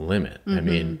is the limit. Mm-hmm. I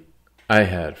mean, I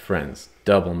had friends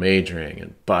double majoring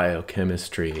in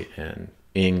biochemistry and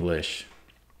English.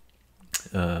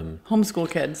 Homeschool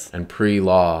kids. And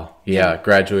pre-law.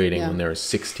 Graduating when they were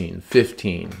 16,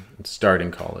 15, and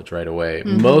starting college right away.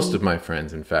 Mm-hmm. Most of my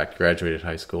friends, in fact, graduated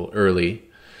high school early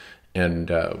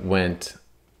and went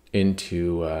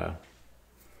into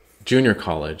junior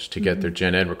college to get their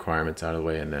gen ed requirements out of the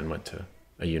way, and then went to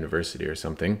a university or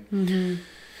something. Mm-hmm.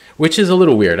 Which is a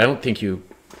little weird.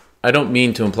 I don't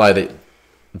mean to imply that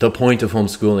the point of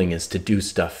homeschooling is to do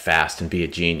stuff fast and be a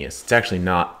genius. It's actually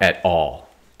not at all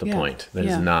the point. That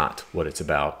is not what it's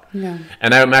about. Yeah.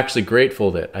 And I'm actually grateful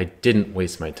that I didn't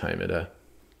waste my time at a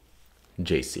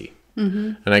JC.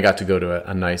 Mm-hmm. And I got to go to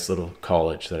a nice little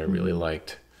college that I really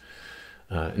liked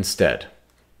instead,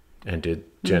 and did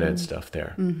gen ed stuff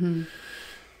there. Mm-hmm.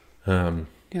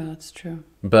 Yeah, that's true.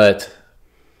 But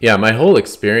yeah, my whole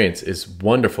experience is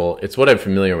wonderful. It's what I'm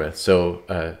familiar with.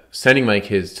 So sending my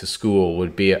kids to school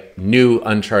would be a new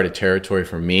uncharted territory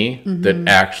for me that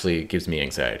actually gives me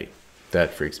anxiety.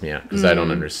 That freaks me out because I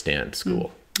don't understand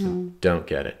school. Don't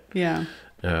get it. Yeah.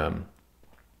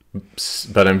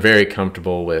 But I'm very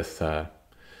comfortable with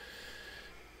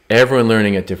everyone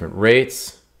learning at different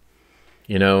rates.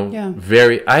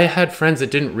 I had friends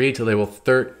that didn't read till they were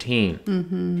 13.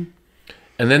 Mm-hmm.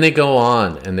 And then they go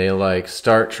on and they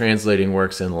start translating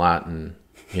works in Latin,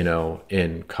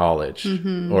 in college,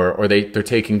 or they're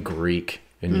taking Greek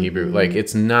and Hebrew.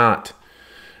 It's not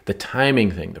the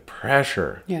timing thing, the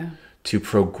pressure to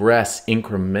progress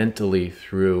incrementally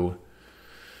through,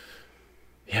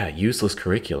 useless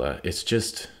curricula. It's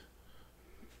just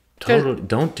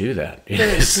don't do that.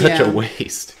 It's such a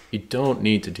waste. You don't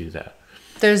need to do that.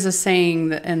 There's a saying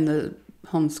that in the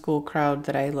homeschool crowd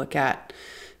that I look at,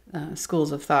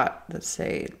 schools of thought that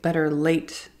say better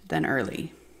late than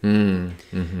early.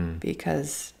 Mm-hmm.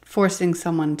 Because forcing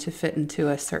someone to fit into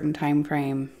a certain time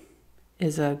frame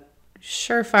is a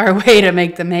surefire way to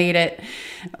make them hate it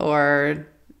or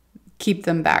keep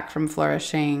them back from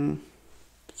flourishing.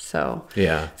 So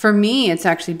for me, it's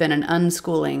actually been an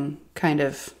unschooling kind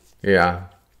of. Yeah.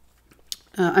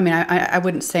 I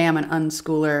wouldn't say I'm an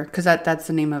unschooler because that's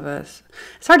the name of us.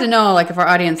 It's hard to know, if our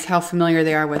audience, how familiar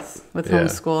they are with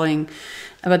homeschooling.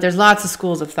 But there's lots of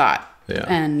schools of thought. Yeah.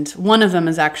 And one of them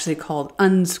is actually called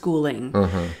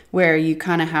unschooling, where you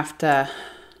kind of have to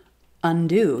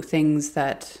undo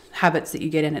habits that you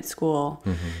get in at school.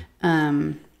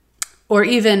 Mm-hmm. Or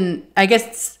even, I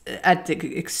guess at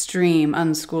the extreme,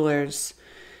 unschoolers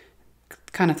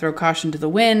kind of throw caution to the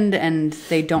wind and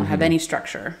they don't have any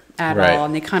structure at all.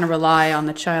 And they kind of rely on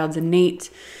the child's innate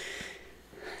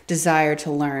desire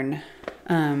to learn.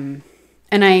 And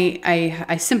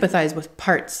I sympathize with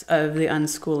parts of the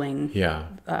unschooling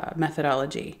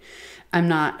methodology. I'm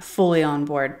not fully on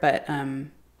board, but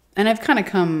and I've kind of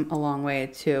come a long way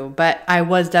too. But I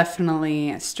was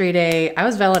definitely straight A. I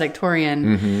was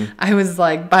valedictorian. Mm-hmm. I was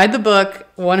by the book,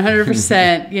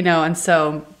 100%. And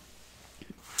so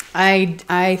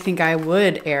I think I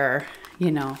would err.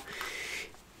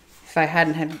 If I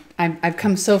hadn't had, I've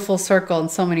come so full circle in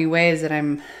so many ways that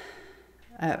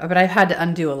but I've had to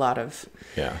undo a lot of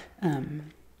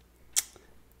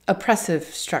oppressive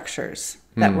structures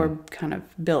that were kind of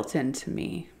built into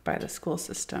me by the school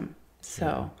system.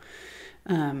 So,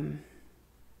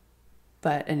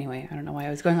 but anyway, I don't know why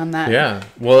I was going on that. Yeah.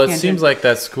 Well, it seems like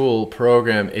that school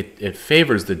program, it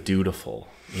favors the dutiful,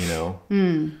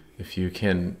 if you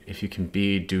can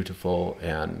be dutiful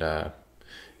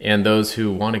and those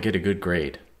who want to get a good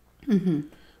grade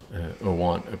or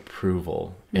want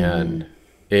approval. Mm-hmm. And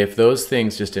if those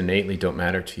things just innately don't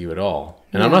matter to you at all,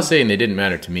 and I'm not saying they didn't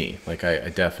matter to me,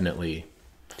 I definitely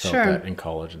felt that in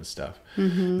college and stuff,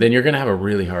 then you're going to have a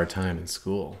really hard time in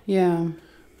school. Yeah.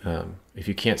 If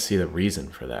you can't see the reason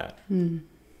for that. Mm.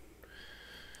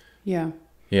 Yeah.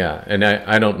 Yeah. And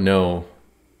I don't know.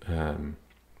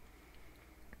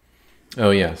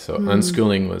 Oh, yeah. So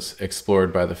unschooling was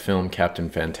explored by the film Captain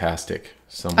Fantastic.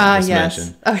 Someone just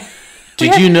mentioned.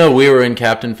 Did you know we were in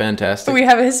Captain Fantastic? We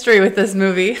have a history with this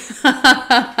movie.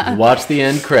 Watch the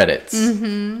end credits.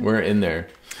 We're in there.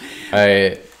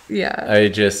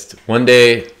 One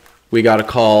day we got a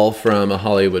call from a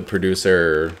Hollywood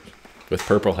producer with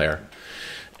purple hair.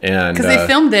 And because they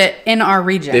filmed it in our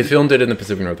region. They filmed it in the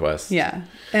Pacific Northwest. Yeah.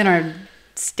 In our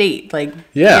state,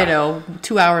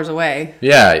 2 hours away.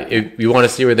 Yeah. If you want to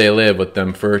see where they live with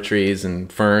them fir trees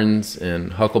and ferns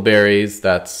and huckleberries,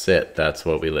 that's it. That's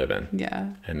what we live in. Yeah.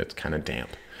 And it's kind of damp.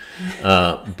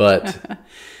 But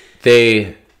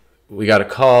we got a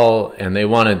call and they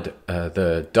wanted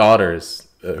the daughters,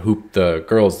 the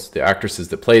girls, the actresses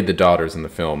that played the daughters in the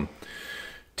film,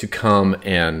 to come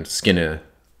and skin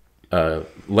a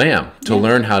lamb to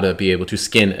learn how to be able to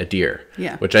skin a deer.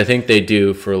 Yeah. Which I think they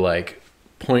do for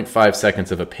 0.5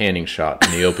 seconds of a panning shot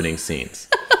in the opening scenes.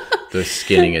 The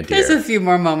skinning a deer. There's a few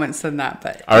more moments than that,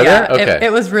 but are there? Okay.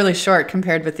 It was really short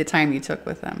compared with the time you took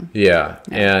with them. Yeah.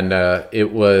 And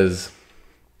it was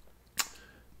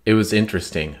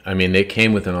interesting. I mean, they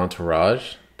came with an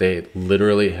entourage. They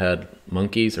literally had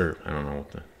monkeys, or I don't know.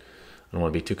 I don't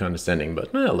want to be too condescending,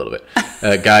 but a little bit.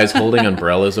 Guys holding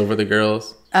umbrellas over the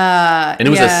girls. And it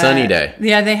was a sunny day.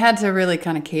 Yeah, they had to really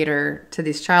kind of cater to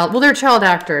these they're child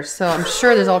actors, so I'm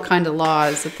sure there's all kinds of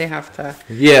laws that they have to.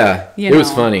 Yeah, it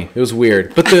was funny. It was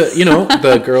weird. But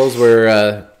the girls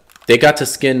were, they got to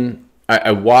skin,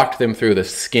 I walked them through the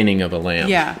skinning of a lamb.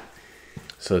 Yeah.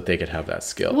 So that they could have that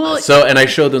skill. Well, and I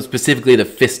showed them specifically the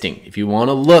fisting. If you want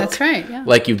to look that's right, yeah.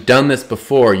 like you've done this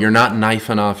before, you're not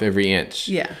knifing off every inch.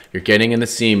 Yeah. You're getting in the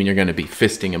seam and you're going to be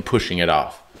fisting and pushing it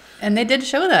off. And they did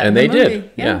show that. And they movie. did.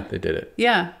 Yeah, they did it.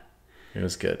 Yeah. It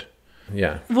was good.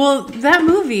 Yeah. Well, that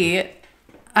movie,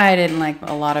 I didn't like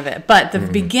a lot of it, but the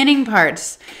beginning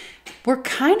parts were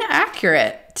kind of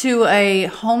accurate to a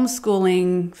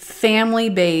homeschooling,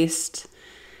 family-based,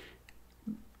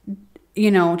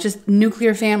 just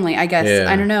nuclear family, I guess.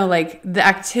 Yeah. I don't know, the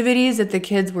activities that the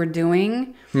kids were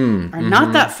doing are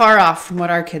not that far off from what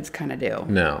our kids kind of do.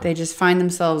 No. They just find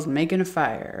themselves making a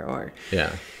fire or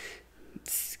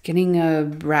skinning a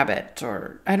rabbit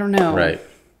or I don't know. Right.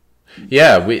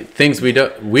 Yeah, we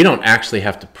don't actually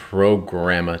have to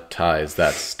programatize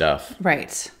that stuff.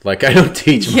 Right. I don't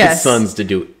teach my sons to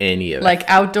do any of that.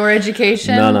 Outdoor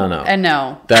education? No. And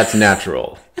no. That's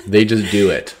natural. They just do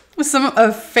it. Some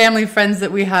of family friends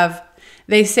that we have,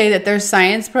 they say that their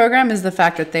science program is the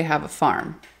fact that they have a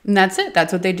farm. And that's it.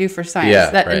 That's what they do for science.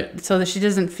 Yeah, right. So that she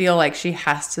doesn't feel like she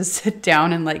has to sit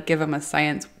down and give them a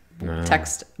science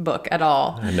textbook at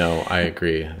all. I know. I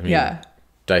agree. I mean,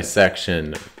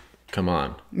 dissection, come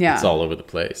on. Yeah. It's all over the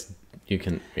place. You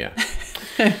can,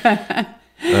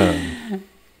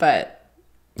 but.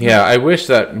 Yeah, I wish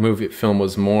that film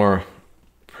was more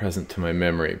present to my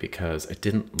memory because I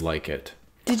didn't like it.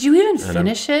 Did you even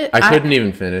finish it? I couldn't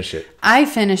even finish it. I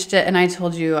finished it and I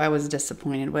told you I was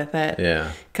disappointed with it.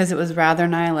 Yeah. Because it was rather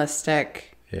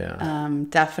nihilistic. Yeah.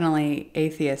 Definitely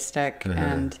atheistic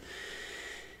and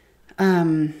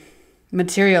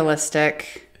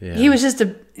materialistic. Yeah. He was just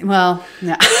no.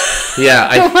 Yeah,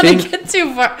 I don't want to get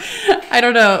too far. I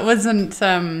don't know. It wasn't...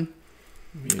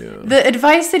 The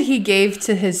advice that he gave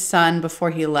to his son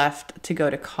before he left to go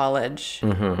to college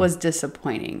was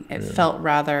disappointing. It felt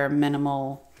rather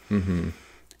minimal. Mm-hmm.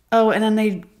 Oh, and then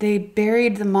they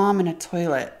buried the mom in a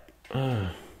toilet.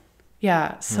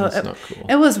 Yeah, so that's not cool.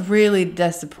 It was really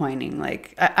disappointing.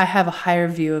 I have a higher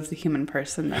view of the human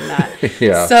person than that.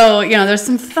 Yeah. So, there's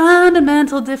some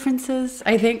fundamental differences,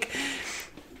 I think.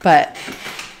 But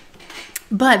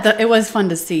it was fun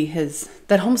to see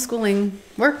that homeschooling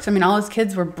worked. I mean, all his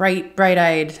kids were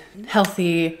bright-eyed,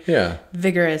 healthy,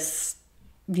 vigorous,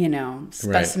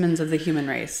 specimens of the human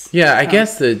race. Yeah, I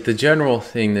guess the general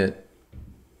thing that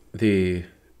the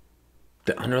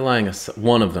underlying,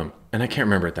 one of them, and I can't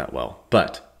remember it that well,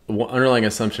 but the underlying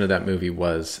assumption of that movie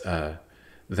was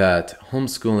that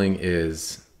homeschooling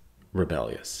is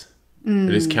rebellious.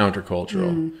 It is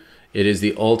countercultural. It is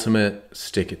the ultimate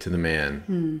stick it to the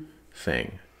man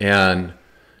thing. And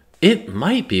it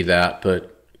might be that,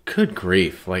 but good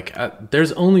grief.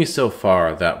 There's only so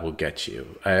far that will get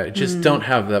you. I just don't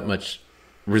have that much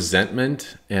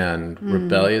resentment and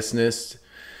rebelliousness.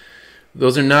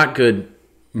 Those are not good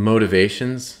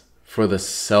motivations for the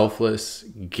selfless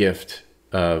gift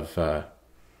of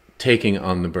taking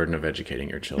on the burden of educating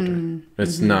your children.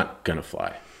 It's not going to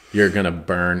fly. You're going to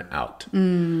burn out.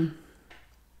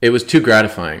 It was too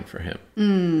gratifying for him.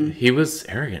 He was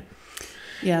arrogant.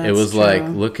 Yeah, it was true.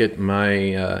 look at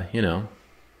my,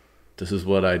 this is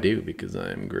what I do because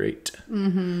I'm great.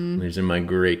 These are my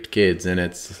great kids. And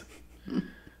it's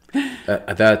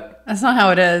that's not how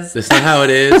it is. That's not how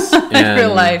it is. In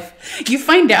real life. You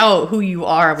find out who you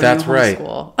are when you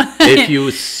homeschool. Right. If you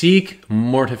seek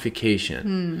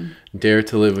mortification, dare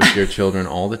to live with your children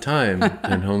all the time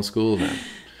and homeschool them.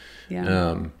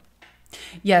 Yeah.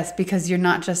 Yes, because you're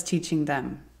not just teaching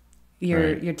them.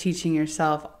 You're teaching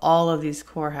yourself all of these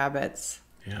core habits.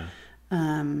 Yeah.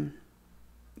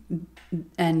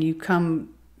 And you come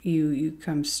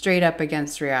straight up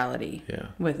against reality. Yeah.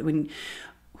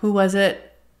 Who was it?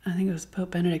 I think it was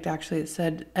Pope Benedict actually that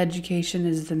said education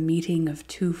is the meeting of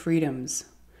two freedoms.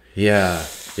 Yeah.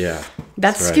 Yeah.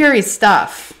 That's scary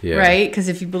stuff, right? Because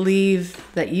if you believe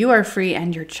that you are free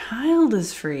and your child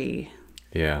is free,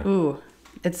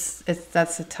 that's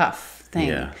a tough thing.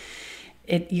 Yeah.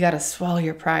 You got to swallow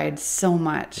your pride so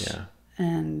much, yeah.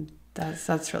 And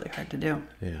that's really hard to do.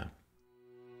 Yeah.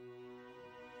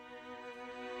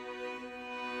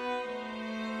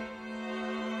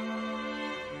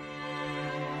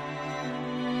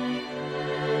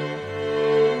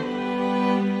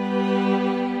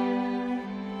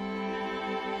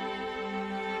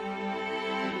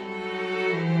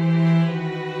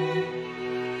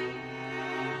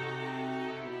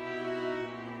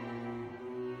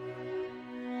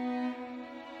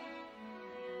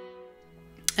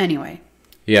 Anyway.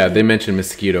 Yeah, they mentioned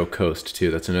Mosquito Coast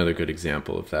too. That's another good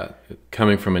example of that.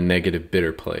 Coming from a negative,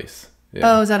 bitter place.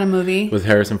 Yeah. Oh, is that a movie? With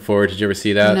Harrison Ford. Did you ever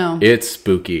see that? No. It's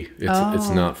spooky. It's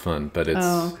not fun, but it's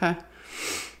okay.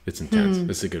 It's intense.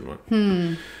 It's a good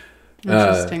one.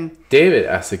 Interesting. David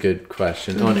asked a good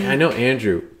question. Oh, and I know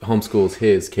Andrew homeschools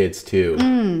his kids too.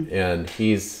 And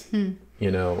he's,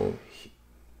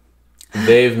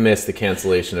 they've missed the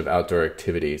cancellation of outdoor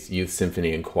activities, youth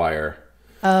symphony and choir.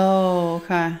 Oh,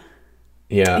 okay.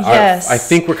 Yeah. Yes. I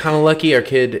think we're kind of lucky.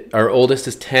 Our oldest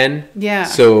is 10. Yeah.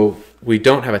 So we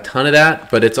don't have a ton of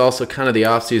that, but it's also kind of the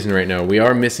off season right now. We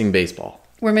are missing baseball.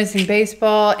 We're missing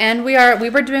baseball, and we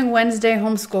were doing Wednesday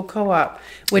homeschool co-op,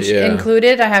 which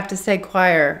included, I have to say,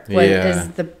 choir.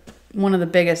 Is one of the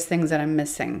biggest things that I'm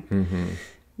missing. Mm-hmm.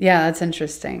 Yeah, that's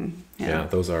interesting. Yeah,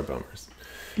 those are bummers.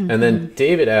 Mm-hmm. And then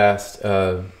David asked,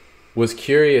 was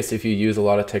curious if you use a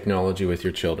lot of technology with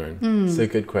your children. It's a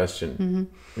good question.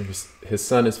 Mm-hmm. His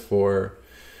son is 4,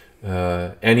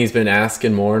 and he's been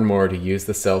asking more and more to use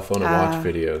the cell phone and watch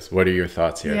videos. What are your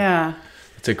thoughts here? Yeah.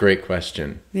 It's a great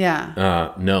question.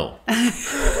 Yeah. No.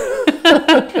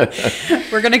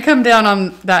 We're going to come down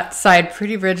on that side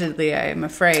pretty rigidly, I'm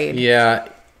afraid. Yeah.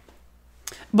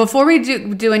 Before we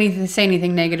say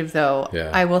anything negative, though,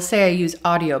 I will say I use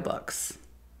audiobooks.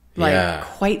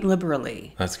 Quite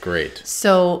liberally. That's great.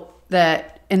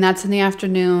 And that's in the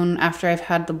afternoon after I've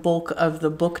had the bulk of the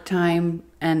book time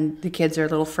and the kids are a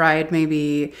little fried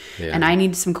maybe, and I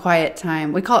need some quiet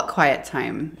time. We call it quiet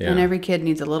time, and every kid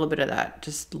needs a little bit of that.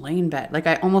 Just lay in bed. Like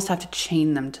I almost have to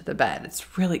chain them to the bed.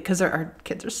 It's really, because our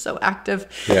kids are so active.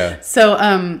 Yeah.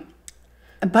 So,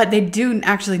 but they do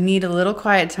actually need a little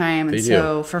quiet time. And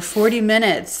so for 40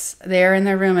 minutes, they're in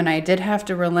their room. And I did have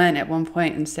to relent at one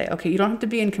point and say, okay, you don't have to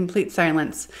be in complete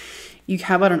silence.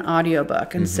 How about an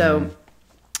audiobook? And so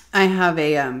I have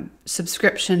a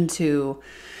subscription to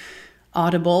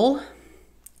Audible.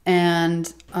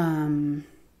 And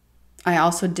I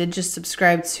also did just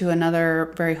subscribe to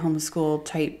another very homeschool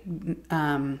type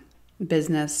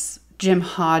business, Jim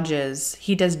Hodges.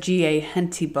 He does G.A.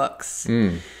 Henty books.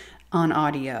 On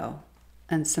audio,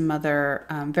 and some other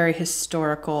very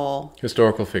historical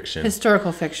fiction. That's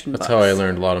how I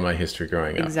learned a lot of my history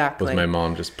growing up. Exactly. Was my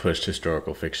mom just pushed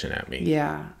historical fiction at me.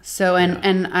 Yeah. So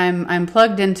and I'm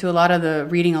plugged into a lot of the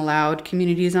reading aloud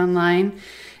communities online,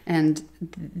 and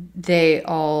they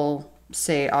all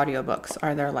say audiobooks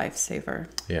are their lifesaver.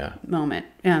 Moment.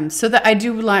 So that I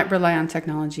do rely on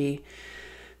technology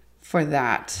for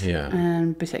that. Yeah.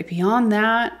 And beyond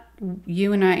that,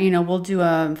 you and I, we'll do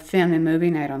a family movie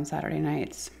night on Saturday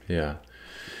nights. Yeah.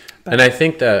 And I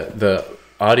think that the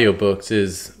audiobooks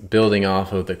is building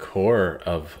off of the core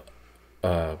of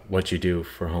what you do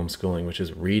for homeschooling, which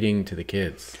is reading to the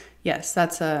kids. Yes,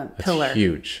 that's a pillar. That's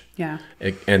huge. Yeah.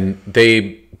 And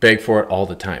they beg for it all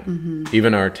the time. Mm-hmm.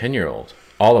 Even our 10-year-old,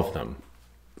 all of them,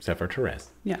 except for Therese.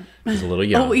 Yeah. She's a little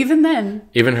young. Oh, even then.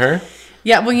 Even her?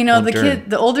 Yeah, well,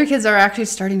 the older kids are actually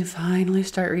starting to finally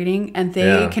start reading, and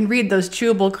they can read those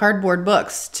chewable cardboard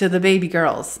books to the baby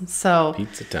girls. So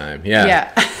pizza time,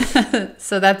 yeah.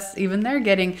 So that's they're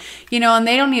getting, and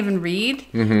they don't even read,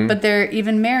 but they're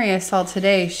even Mary. I saw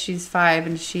today, she's 5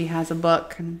 and she has a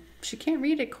book, and she can't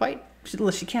read it quite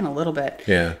She can a little bit.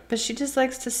 Yeah. But she just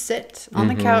likes to sit on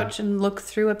the couch and look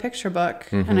through a picture book.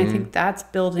 And I think that's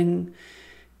building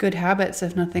good habits,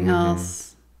 if nothing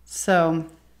else. So.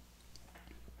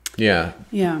 Yeah.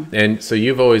 Yeah. And so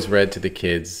you've always read to the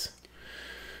kids,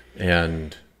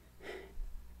 and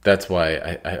that's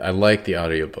why I like the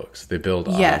audiobooks. They build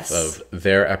off of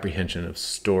their apprehension of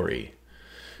story.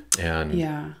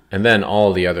 And then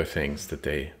all the other things that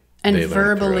they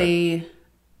verbally,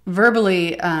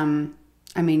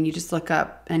 I mean, you just look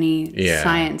up any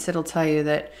science, it'll tell you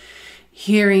that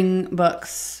hearing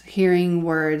books, hearing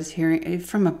words, hearing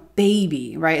from a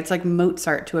baby, right? It's like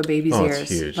Mozart to a baby's ears.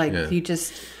 It's huge. Like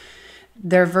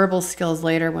their verbal skills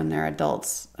later when they're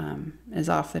adults is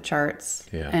off the charts.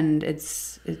 Yeah. And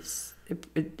it's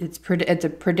a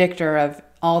predictor of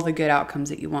all the good outcomes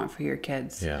that you want for your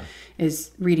kids. Yeah.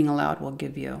 Is reading aloud will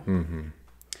give you. Mm-hmm.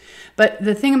 But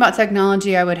the thing about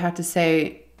technology, I would have to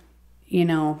say,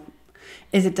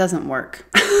 is it doesn't work.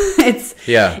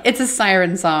 It's a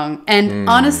siren song. And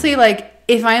honestly, like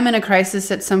if I'm in a crisis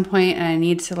at some point and I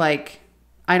need to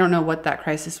I don't know what that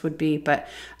crisis would be, but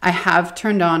I have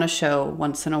turned on a show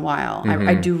once in a while.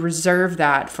 I do reserve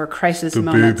that for crisis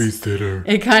moments. The babysitter.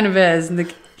 It kind of is.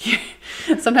 And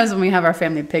sometimes when we have our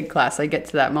family pig class, I get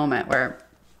to that moment where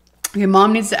your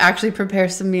mom needs to actually prepare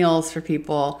some meals for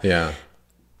people. Yeah.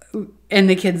 And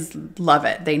the kids love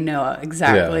it. They know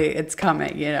exactly it's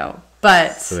coming,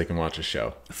 But so they can watch a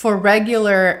show. For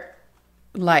regular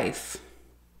life,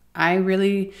 I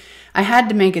had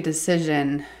to make a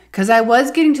decision because I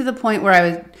was getting to the point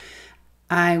where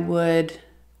I would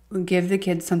give the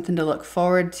kids something to look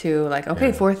forward to. Like,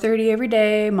 okay, 4:30 every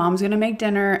day, mom's going to make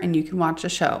dinner and you can watch a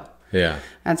show. Yeah.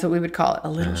 That's what we would call it, a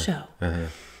little show.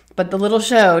 But the little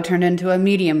show turned into a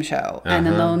medium show. And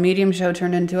then the medium show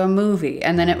turned into a movie.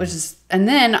 And then it was just, and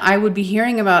then I would be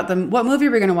hearing about them. What movie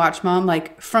are we going to watch, Mom?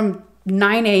 Like from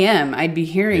 9 a.m. I'd be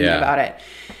hearing about it.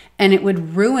 And it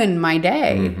would ruin my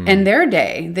day and their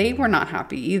day. They were not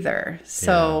happy either.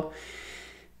 So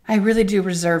I really do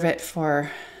reserve it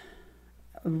for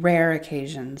rare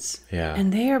occasions. Yeah.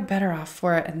 And they are better off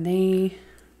for it. And they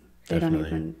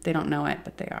don't know it,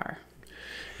 but they are.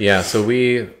 Yeah. So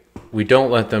we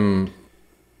don't let them.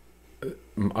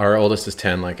 Our oldest is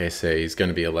 10, like I say. He's going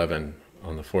to be 11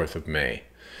 on the 4th of May.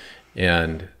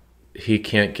 And he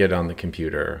can't get on the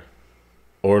computer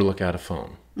or look at a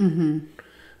phone.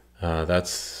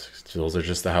 Those are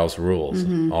just the house rules.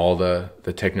 All the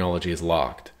technology is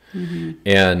locked.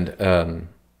 And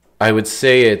I would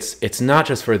say it's not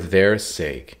just for their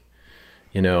sake.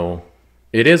 It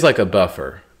is like a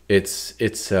buffer. It's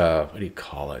what do you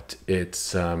call it?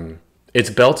 It's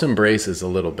belt and braces a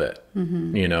little bit.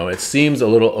 It seems a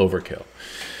little overkill.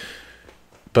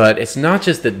 But it's not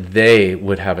just that they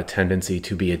would have a tendency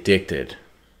to be addicted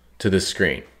to the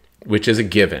screen, which is a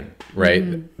given,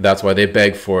 right? That's why they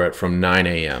beg for it from 9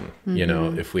 a.m.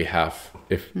 If we have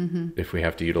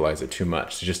to utilize it too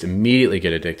much, to just immediately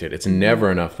get addicted. It's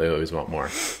never enough. They always want more.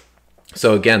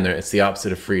 So again, it's the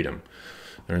opposite of freedom.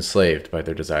 They're enslaved by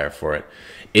their desire for it.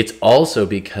 It's also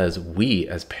because we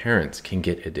as parents can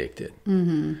get addicted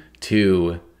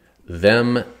to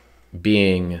them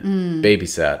being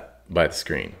babysat by the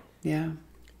screen. Yeah.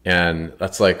 And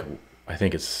that's like, I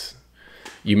think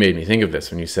you made me think of this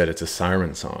when you said it's a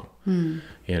siren song.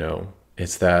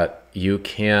 It's that you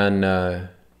can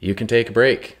take a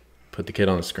break, put the kid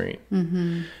on the screen.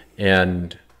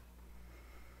 And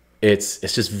it's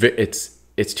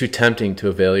too tempting to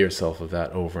avail yourself of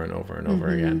that over and over and over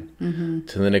again,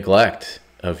 to the neglect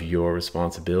of your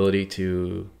responsibility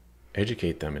to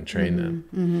educate them and train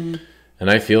them. And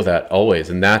I feel that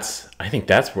always. And I think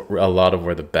that's a lot of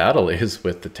where the battle is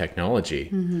with the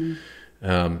technology,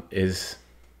 is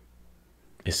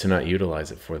to not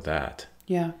utilize it for that.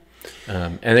 Yeah.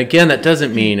 And again, that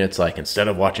doesn't mean it's like instead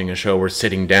of watching a show, we're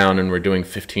sitting down and we're doing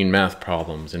 15 math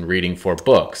problems and reading 4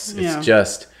 books. It's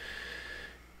just,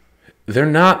 they're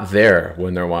not there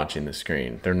when they're watching the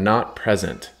screen. They're not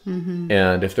present.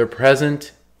 And if they're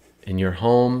present in your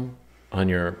home, on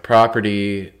your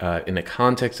property, in the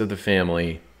context of the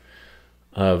family,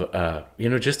 of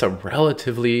just a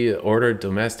relatively ordered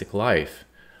domestic life,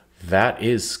 that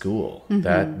is school.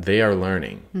 That they are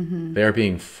learning. They are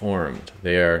being formed.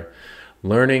 They are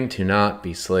learning to not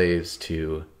be slaves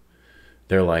to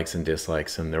their likes and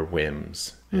dislikes and their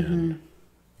whims and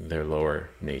their lower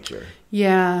nature.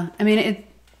 Yeah. I mean,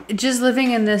 just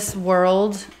living in this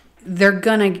world, they're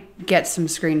gonna get some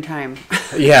screen time.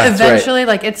 Yeah, eventually,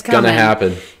 like it's coming. Gonna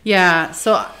happen. Yeah.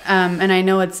 So, and I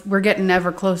know we're getting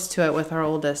ever close to it with our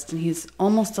oldest, and he's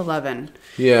almost 11.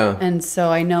 Yeah. And so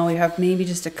I know we have maybe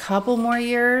just a couple more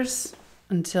years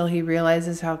until he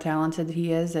realizes how talented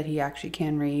he is, that he actually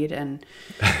can read. And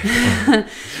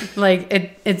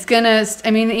like it's gonna, I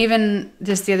mean, even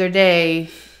just the other day,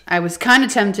 I was kind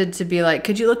of tempted to be like,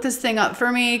 could you look this thing up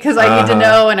for me? Because I need to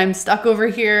know, and I'm stuck over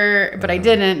here. But I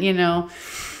didn't, you know,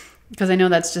 because I know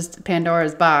that's just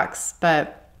Pandora's box.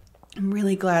 But I'm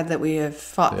really glad that we have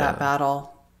fought that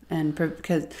battle. And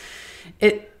because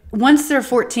once they're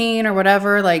 14 or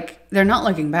whatever, like, they're not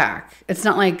looking back. It's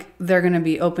not like they're going to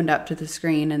be opened up to the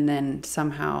screen and then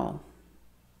somehow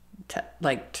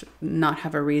not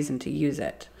have a reason to use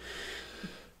it.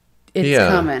 It's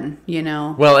coming, you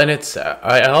know? Well, and it's,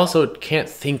 I also can't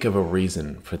think of a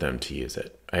reason for them to use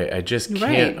it. I just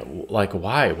can't, like,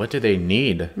 why? What do they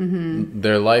need? Mm-hmm.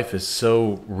 Their life is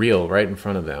so real right in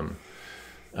front of them.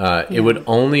 It would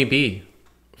only be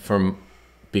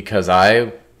because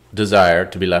I desire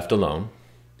to be left alone.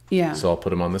 Yeah. So I'll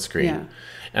put them on the screen. Yeah.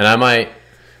 And I might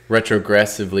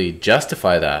retrogressively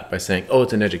justify that by saying, oh,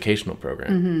 it's an educational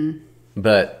program. Mm-hmm.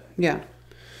 But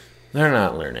they're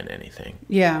not learning anything.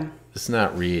 Yeah. It's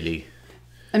not really.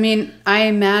 I mean, I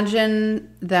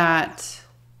imagine that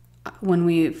when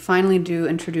we finally do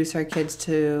introduce our kids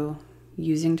to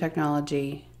using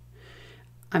technology,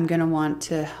 I'm going to want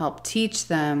to help teach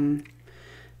them,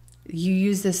 you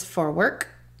use this for work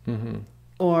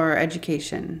or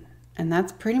education. And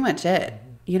that's pretty much it.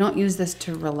 You don't use this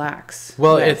to relax.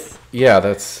 Well,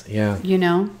 you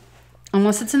know,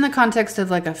 unless it's in the context of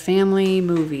like a family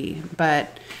movie,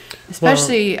 but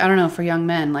especially, I don't know, for young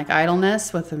men, like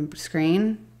idleness with a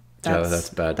screen. That's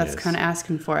bad. That's kind of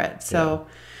asking for it. So,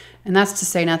 and that's to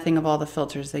say nothing of all the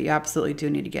filters that you absolutely do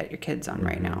need to get your kids on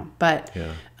right now. But,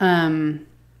 and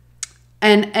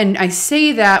I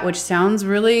say that, which sounds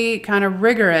really kind of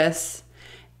rigorous,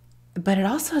 but it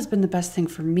also has been the best thing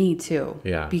for me too.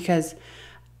 Yeah. Because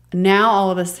now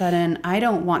all of a sudden, I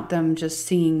don't want them just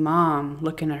seeing mom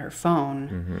looking at her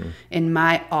phone in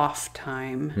my off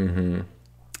time.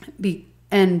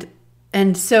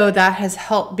 And so that has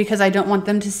helped, because I don't want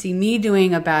them to see me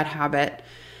doing a bad habit.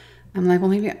 I'm like, well,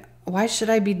 maybe, why should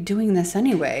I be doing this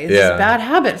anyway? This is a bad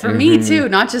habit for me too,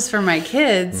 not just for my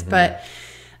kids, but,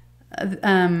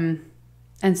 and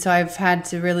so I've had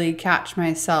to really catch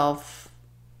myself,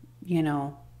 you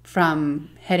know,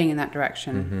 from heading in that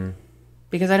direction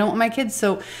because I don't want my kids.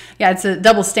 So it's a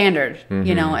double standard,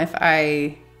 you know, if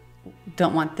I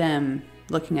don't want them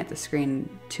looking at the screen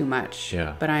too much,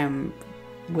 but I am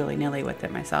willy-nilly with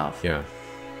it myself. Yeah.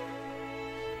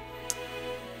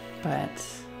 But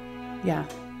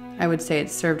I would say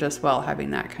it served us well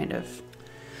having that kind of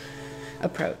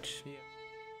approach.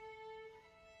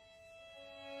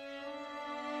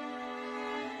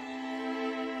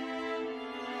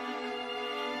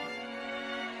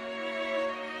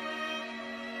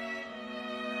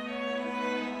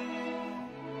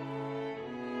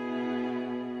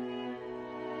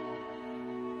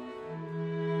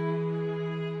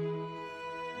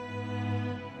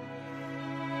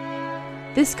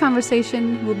 This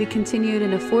conversation will be continued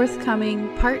in a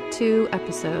forthcoming Part 2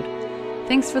 episode.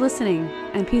 Thanks for listening,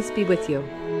 and peace be with you.